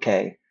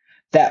 Okay.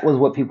 That was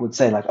what people would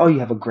say, like, oh, you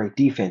have a great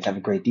defense, have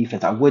a great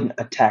defense. I wouldn't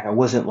attack. I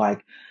wasn't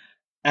like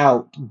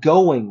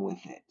outgoing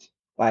with it.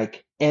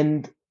 Like,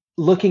 and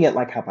looking at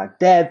like how my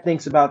dad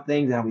thinks about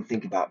things and how we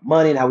think about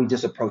money and how we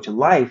just approach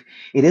life,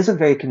 it is a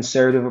very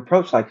conservative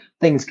approach. Like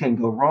things can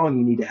go wrong.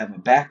 You need to have a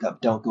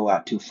backup. Don't go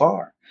out too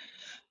far.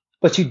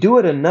 But you do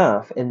it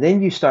enough, and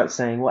then you start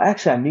saying, well,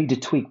 actually, I need to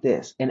tweak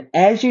this. And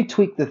as you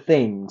tweak the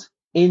things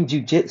in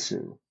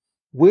jujitsu,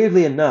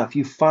 weirdly enough,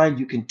 you find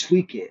you can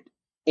tweak it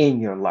in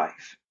your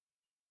life.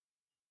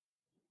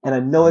 And I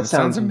know it That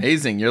sounds sounds,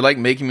 amazing. You're like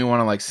making me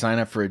want to like sign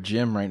up for a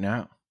gym right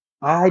now.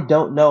 I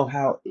don't know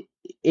how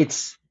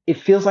it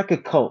feels like a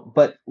cult,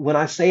 but when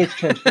I say it's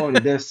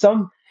transformative,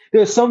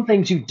 there's some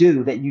things you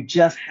do that you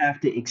just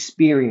have to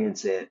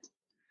experience it.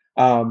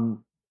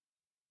 Um,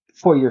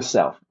 for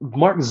yourself.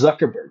 Mark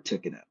Zuckerberg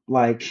took it up.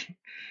 Like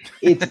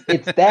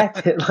it's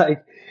that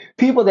like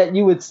people that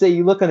you would say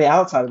you look on the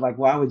outside like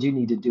why would you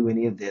need to do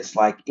any of this?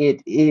 Like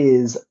it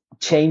is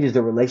changes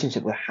the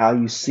relationship with how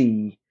you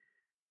see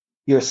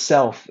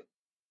yourself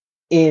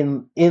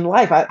in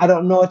life. I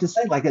don't know what to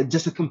say. Like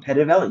just a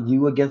competitive element,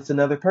 you against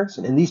another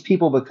person, and these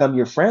people become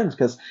your friends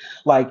because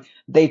like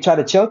they try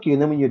to choke you,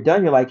 and then when you're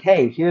done, you're like,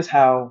 hey, here's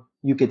how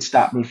you could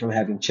stop me from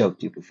having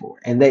choked you before,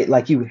 and they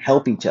like you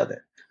help each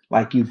other,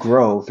 like you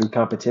grow through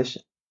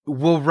competition.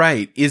 Well,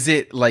 right. Is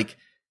it like,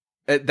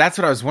 that's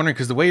what I was wondering,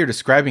 because the way you're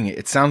describing it,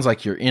 it sounds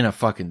like you're in a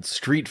fucking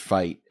street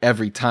fight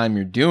every time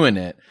you're doing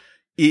it.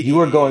 You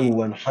are going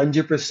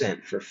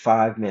 100% for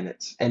 5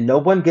 minutes, and no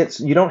one gets.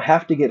 You don't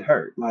have to get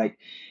hurt. Like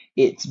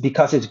it's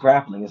because it's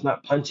grappling. It's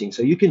not punching,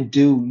 so you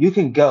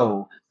can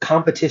go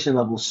competition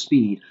level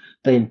speed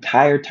the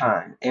entire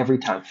time, every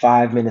time,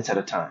 5 minutes at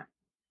a time.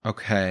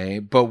 Okay,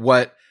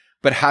 but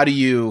how do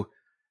you,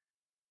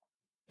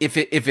 if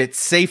it's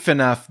safe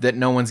enough that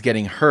no one's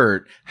getting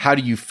hurt, how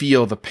do you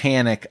feel the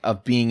panic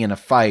of being in a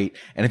fight?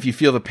 And if you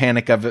feel the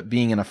panic of it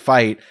being in a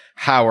fight,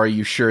 how are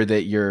you sure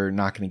that you're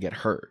not going to get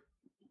hurt?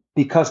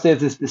 Because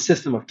there's the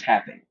system of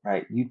tapping,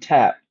 right? You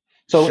tap.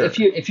 So Sure. if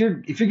you're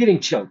getting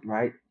choked,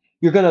 right,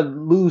 you're gonna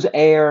lose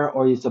air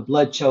or it's a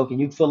blood choke and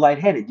you feel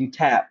lightheaded. You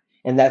tap,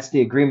 and that's the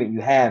agreement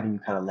you have, and you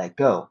kind of let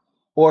go.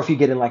 Or if you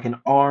get in like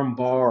an arm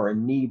bar or a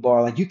knee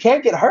bar, like you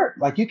can't get hurt.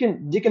 Like it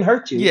can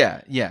hurt you.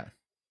 Yeah, yeah.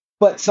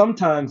 But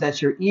sometimes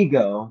that's your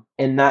ego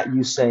and not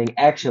you saying,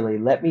 actually,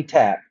 let me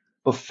tap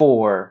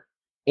before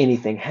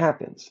anything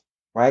happens.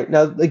 Right?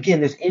 Now, again,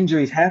 there's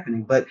injuries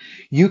happening, but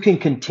you can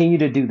continue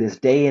to do this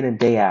day in and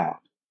day out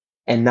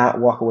and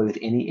not walk away with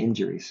any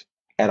injuries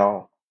at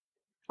all.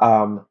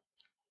 Um,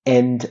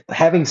 and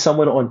having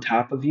someone on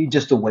top of you,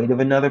 just the weight of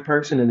another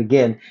person, and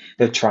again,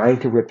 they're trying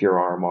to rip your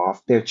arm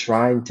off, they're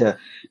trying to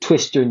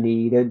twist your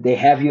knee, they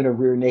have you in a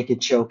rear naked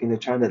choke, and they're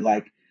trying to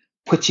like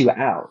put you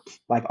out.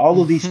 Like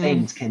all of these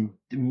things can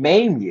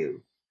maim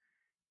you,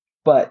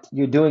 but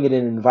you're doing it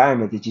in an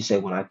environment that you say,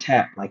 when I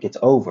tap, like it's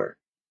over.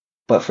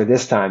 But for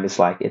this time, it's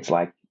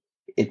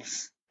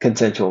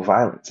consensual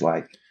violence.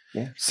 Like,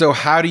 yeah. So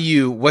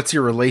what's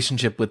your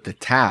relationship with the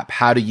tap?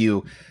 How do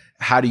you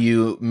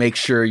make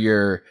sure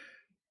you're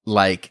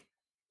like,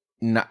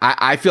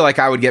 I feel like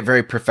I would get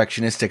very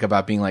perfectionistic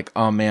about being like,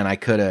 oh man, I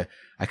could have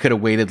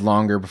waited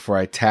longer before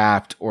I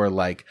tapped, or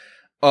like,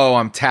 oh,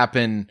 I'm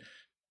tapping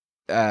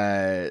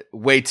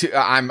way too,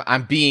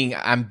 I'm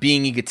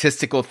being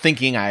egotistical,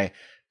 thinking I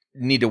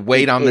need to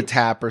wait on the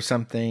tap or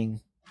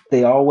something.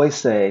 They always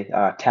say,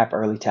 tap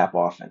early, tap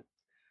often.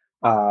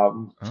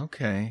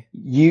 Okay.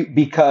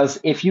 Because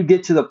if you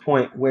get to the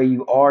point where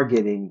you are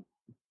you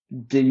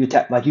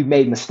tap, like you've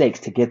made mistakes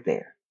to get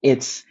there,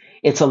 it's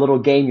a little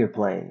game you're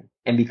playing.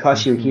 And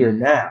because you're here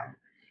now,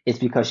 it's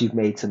because you've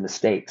made some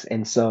mistakes.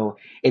 And so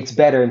it's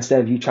better, instead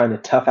of you trying to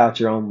tough out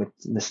your own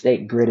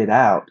mistake, grit it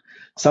out.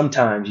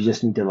 Sometimes you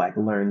just need to like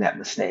learn that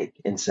mistake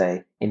and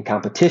say, in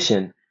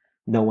competition,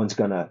 I'm going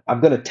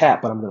to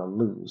tap, but I'm going to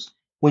lose.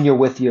 When you're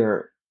with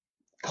your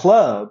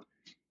club,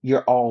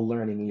 you're all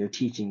learning and you're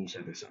teaching each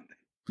other something.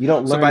 You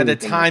don't learn. So by the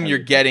time you're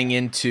getting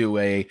into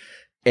a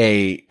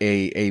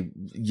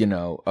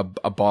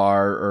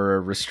bar or a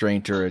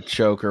restraint or a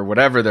choke or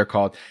whatever they're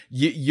called,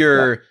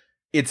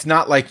 it's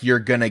not like you're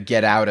going to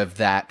get out of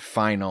that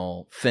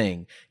final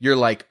thing. You're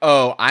like,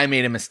 oh, I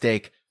made a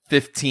mistake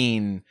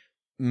 15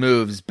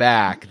 moves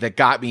back that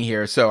got me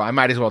here, so I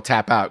might as well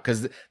tap out,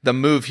 because the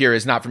move here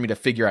is not for me to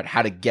figure out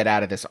how to get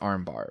out of this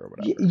arm bar or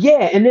whatever.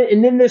 Yeah, and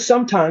then there's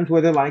some times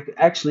where they're like,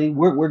 actually,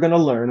 we're going to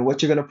learn, and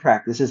what you're going to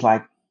practice is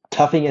like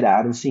toughing it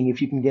out and seeing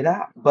if you can get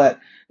out. But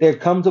there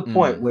comes a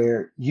point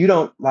where you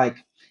don't like.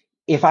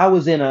 If I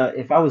was in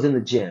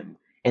the gym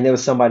and there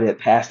was somebody that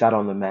passed out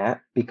on the mat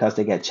because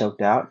they got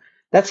choked out,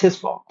 that's his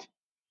fault.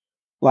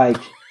 Like,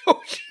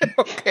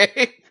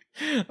 okay,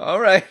 all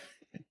right.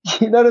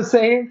 You know what I'm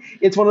saying?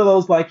 It's one of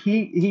those, like,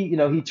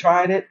 he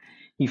tried it,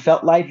 he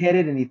felt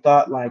lightheaded, and he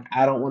thought like,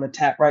 I don't want to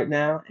tap right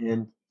now,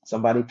 and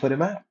somebody put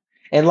him out.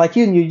 And like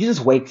you just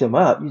wake him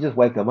up. You just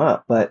wake him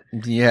up. But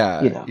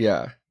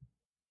yeah.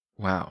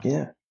 Wow.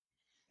 Yeah.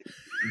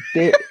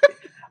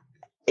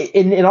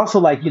 And also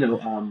like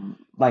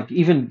like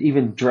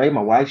even Dre,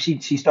 my wife,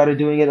 she started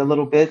doing it a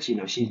little bit.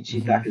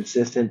 She's not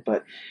consistent,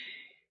 but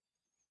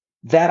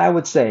that, I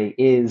would say,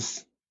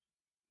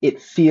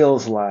 it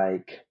feels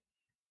like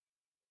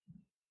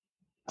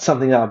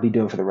something that I'll be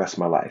doing for the rest of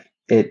my life.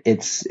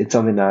 It's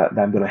something that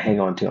I'm going to hang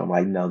on to. I'm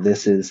like, no,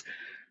 this is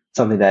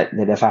something that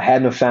if I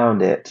hadn't have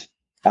found it,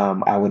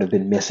 I would have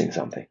been missing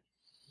something,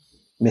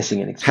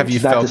 missing an experience. Have you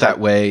felt that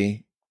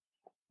way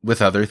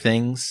with other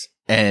things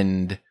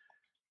and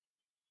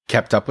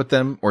kept up with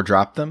them or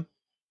dropped them?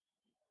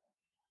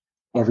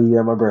 Every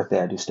year on my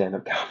birthday, I do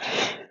stand-up comedy.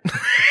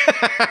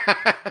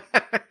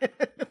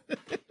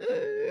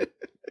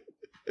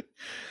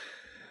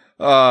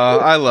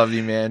 I love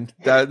you, man.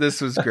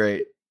 This was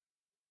great.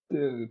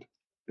 Dude,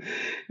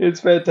 it's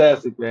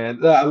fantastic,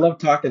 man. I love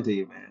talking to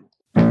you, man.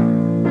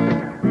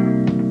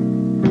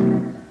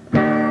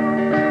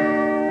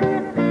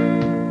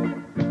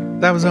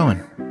 That was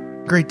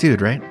Owen. Great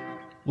dude, right?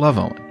 Love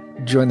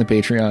Owen. Join the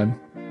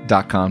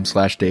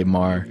patreon.com/Dave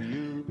Marr.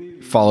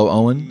 Follow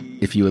Owen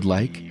if you would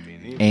like.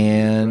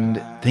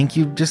 And thank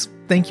you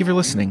for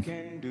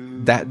listening.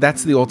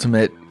 that's the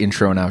ultimate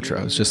intro and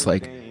outro. It's just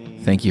like,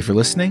 thank you for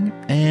listening,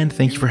 and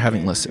thank you for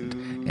having listened.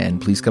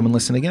 And please come and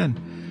listen again.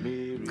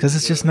 Because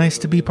it's just nice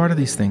to be part of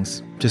these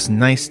things. Just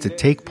nice to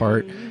take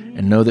part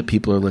and know that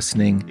people are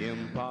listening.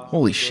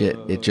 Holy shit,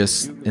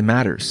 it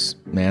matters,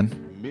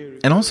 man.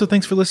 And also,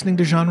 thanks for listening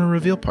to Genre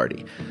Reveal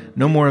Party.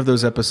 No more of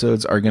those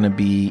episodes are going to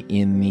be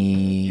in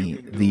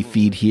the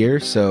feed here,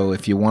 so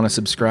if you want to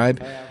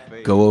subscribe,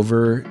 go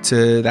over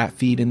to that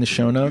feed in the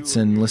show notes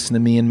and listen to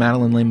me and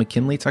Madeline Leigh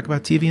McKinley talk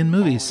about TV and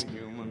movies.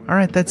 All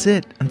right, that's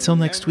it. Until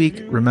next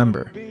week,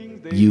 remember,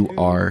 you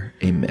are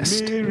a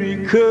mist.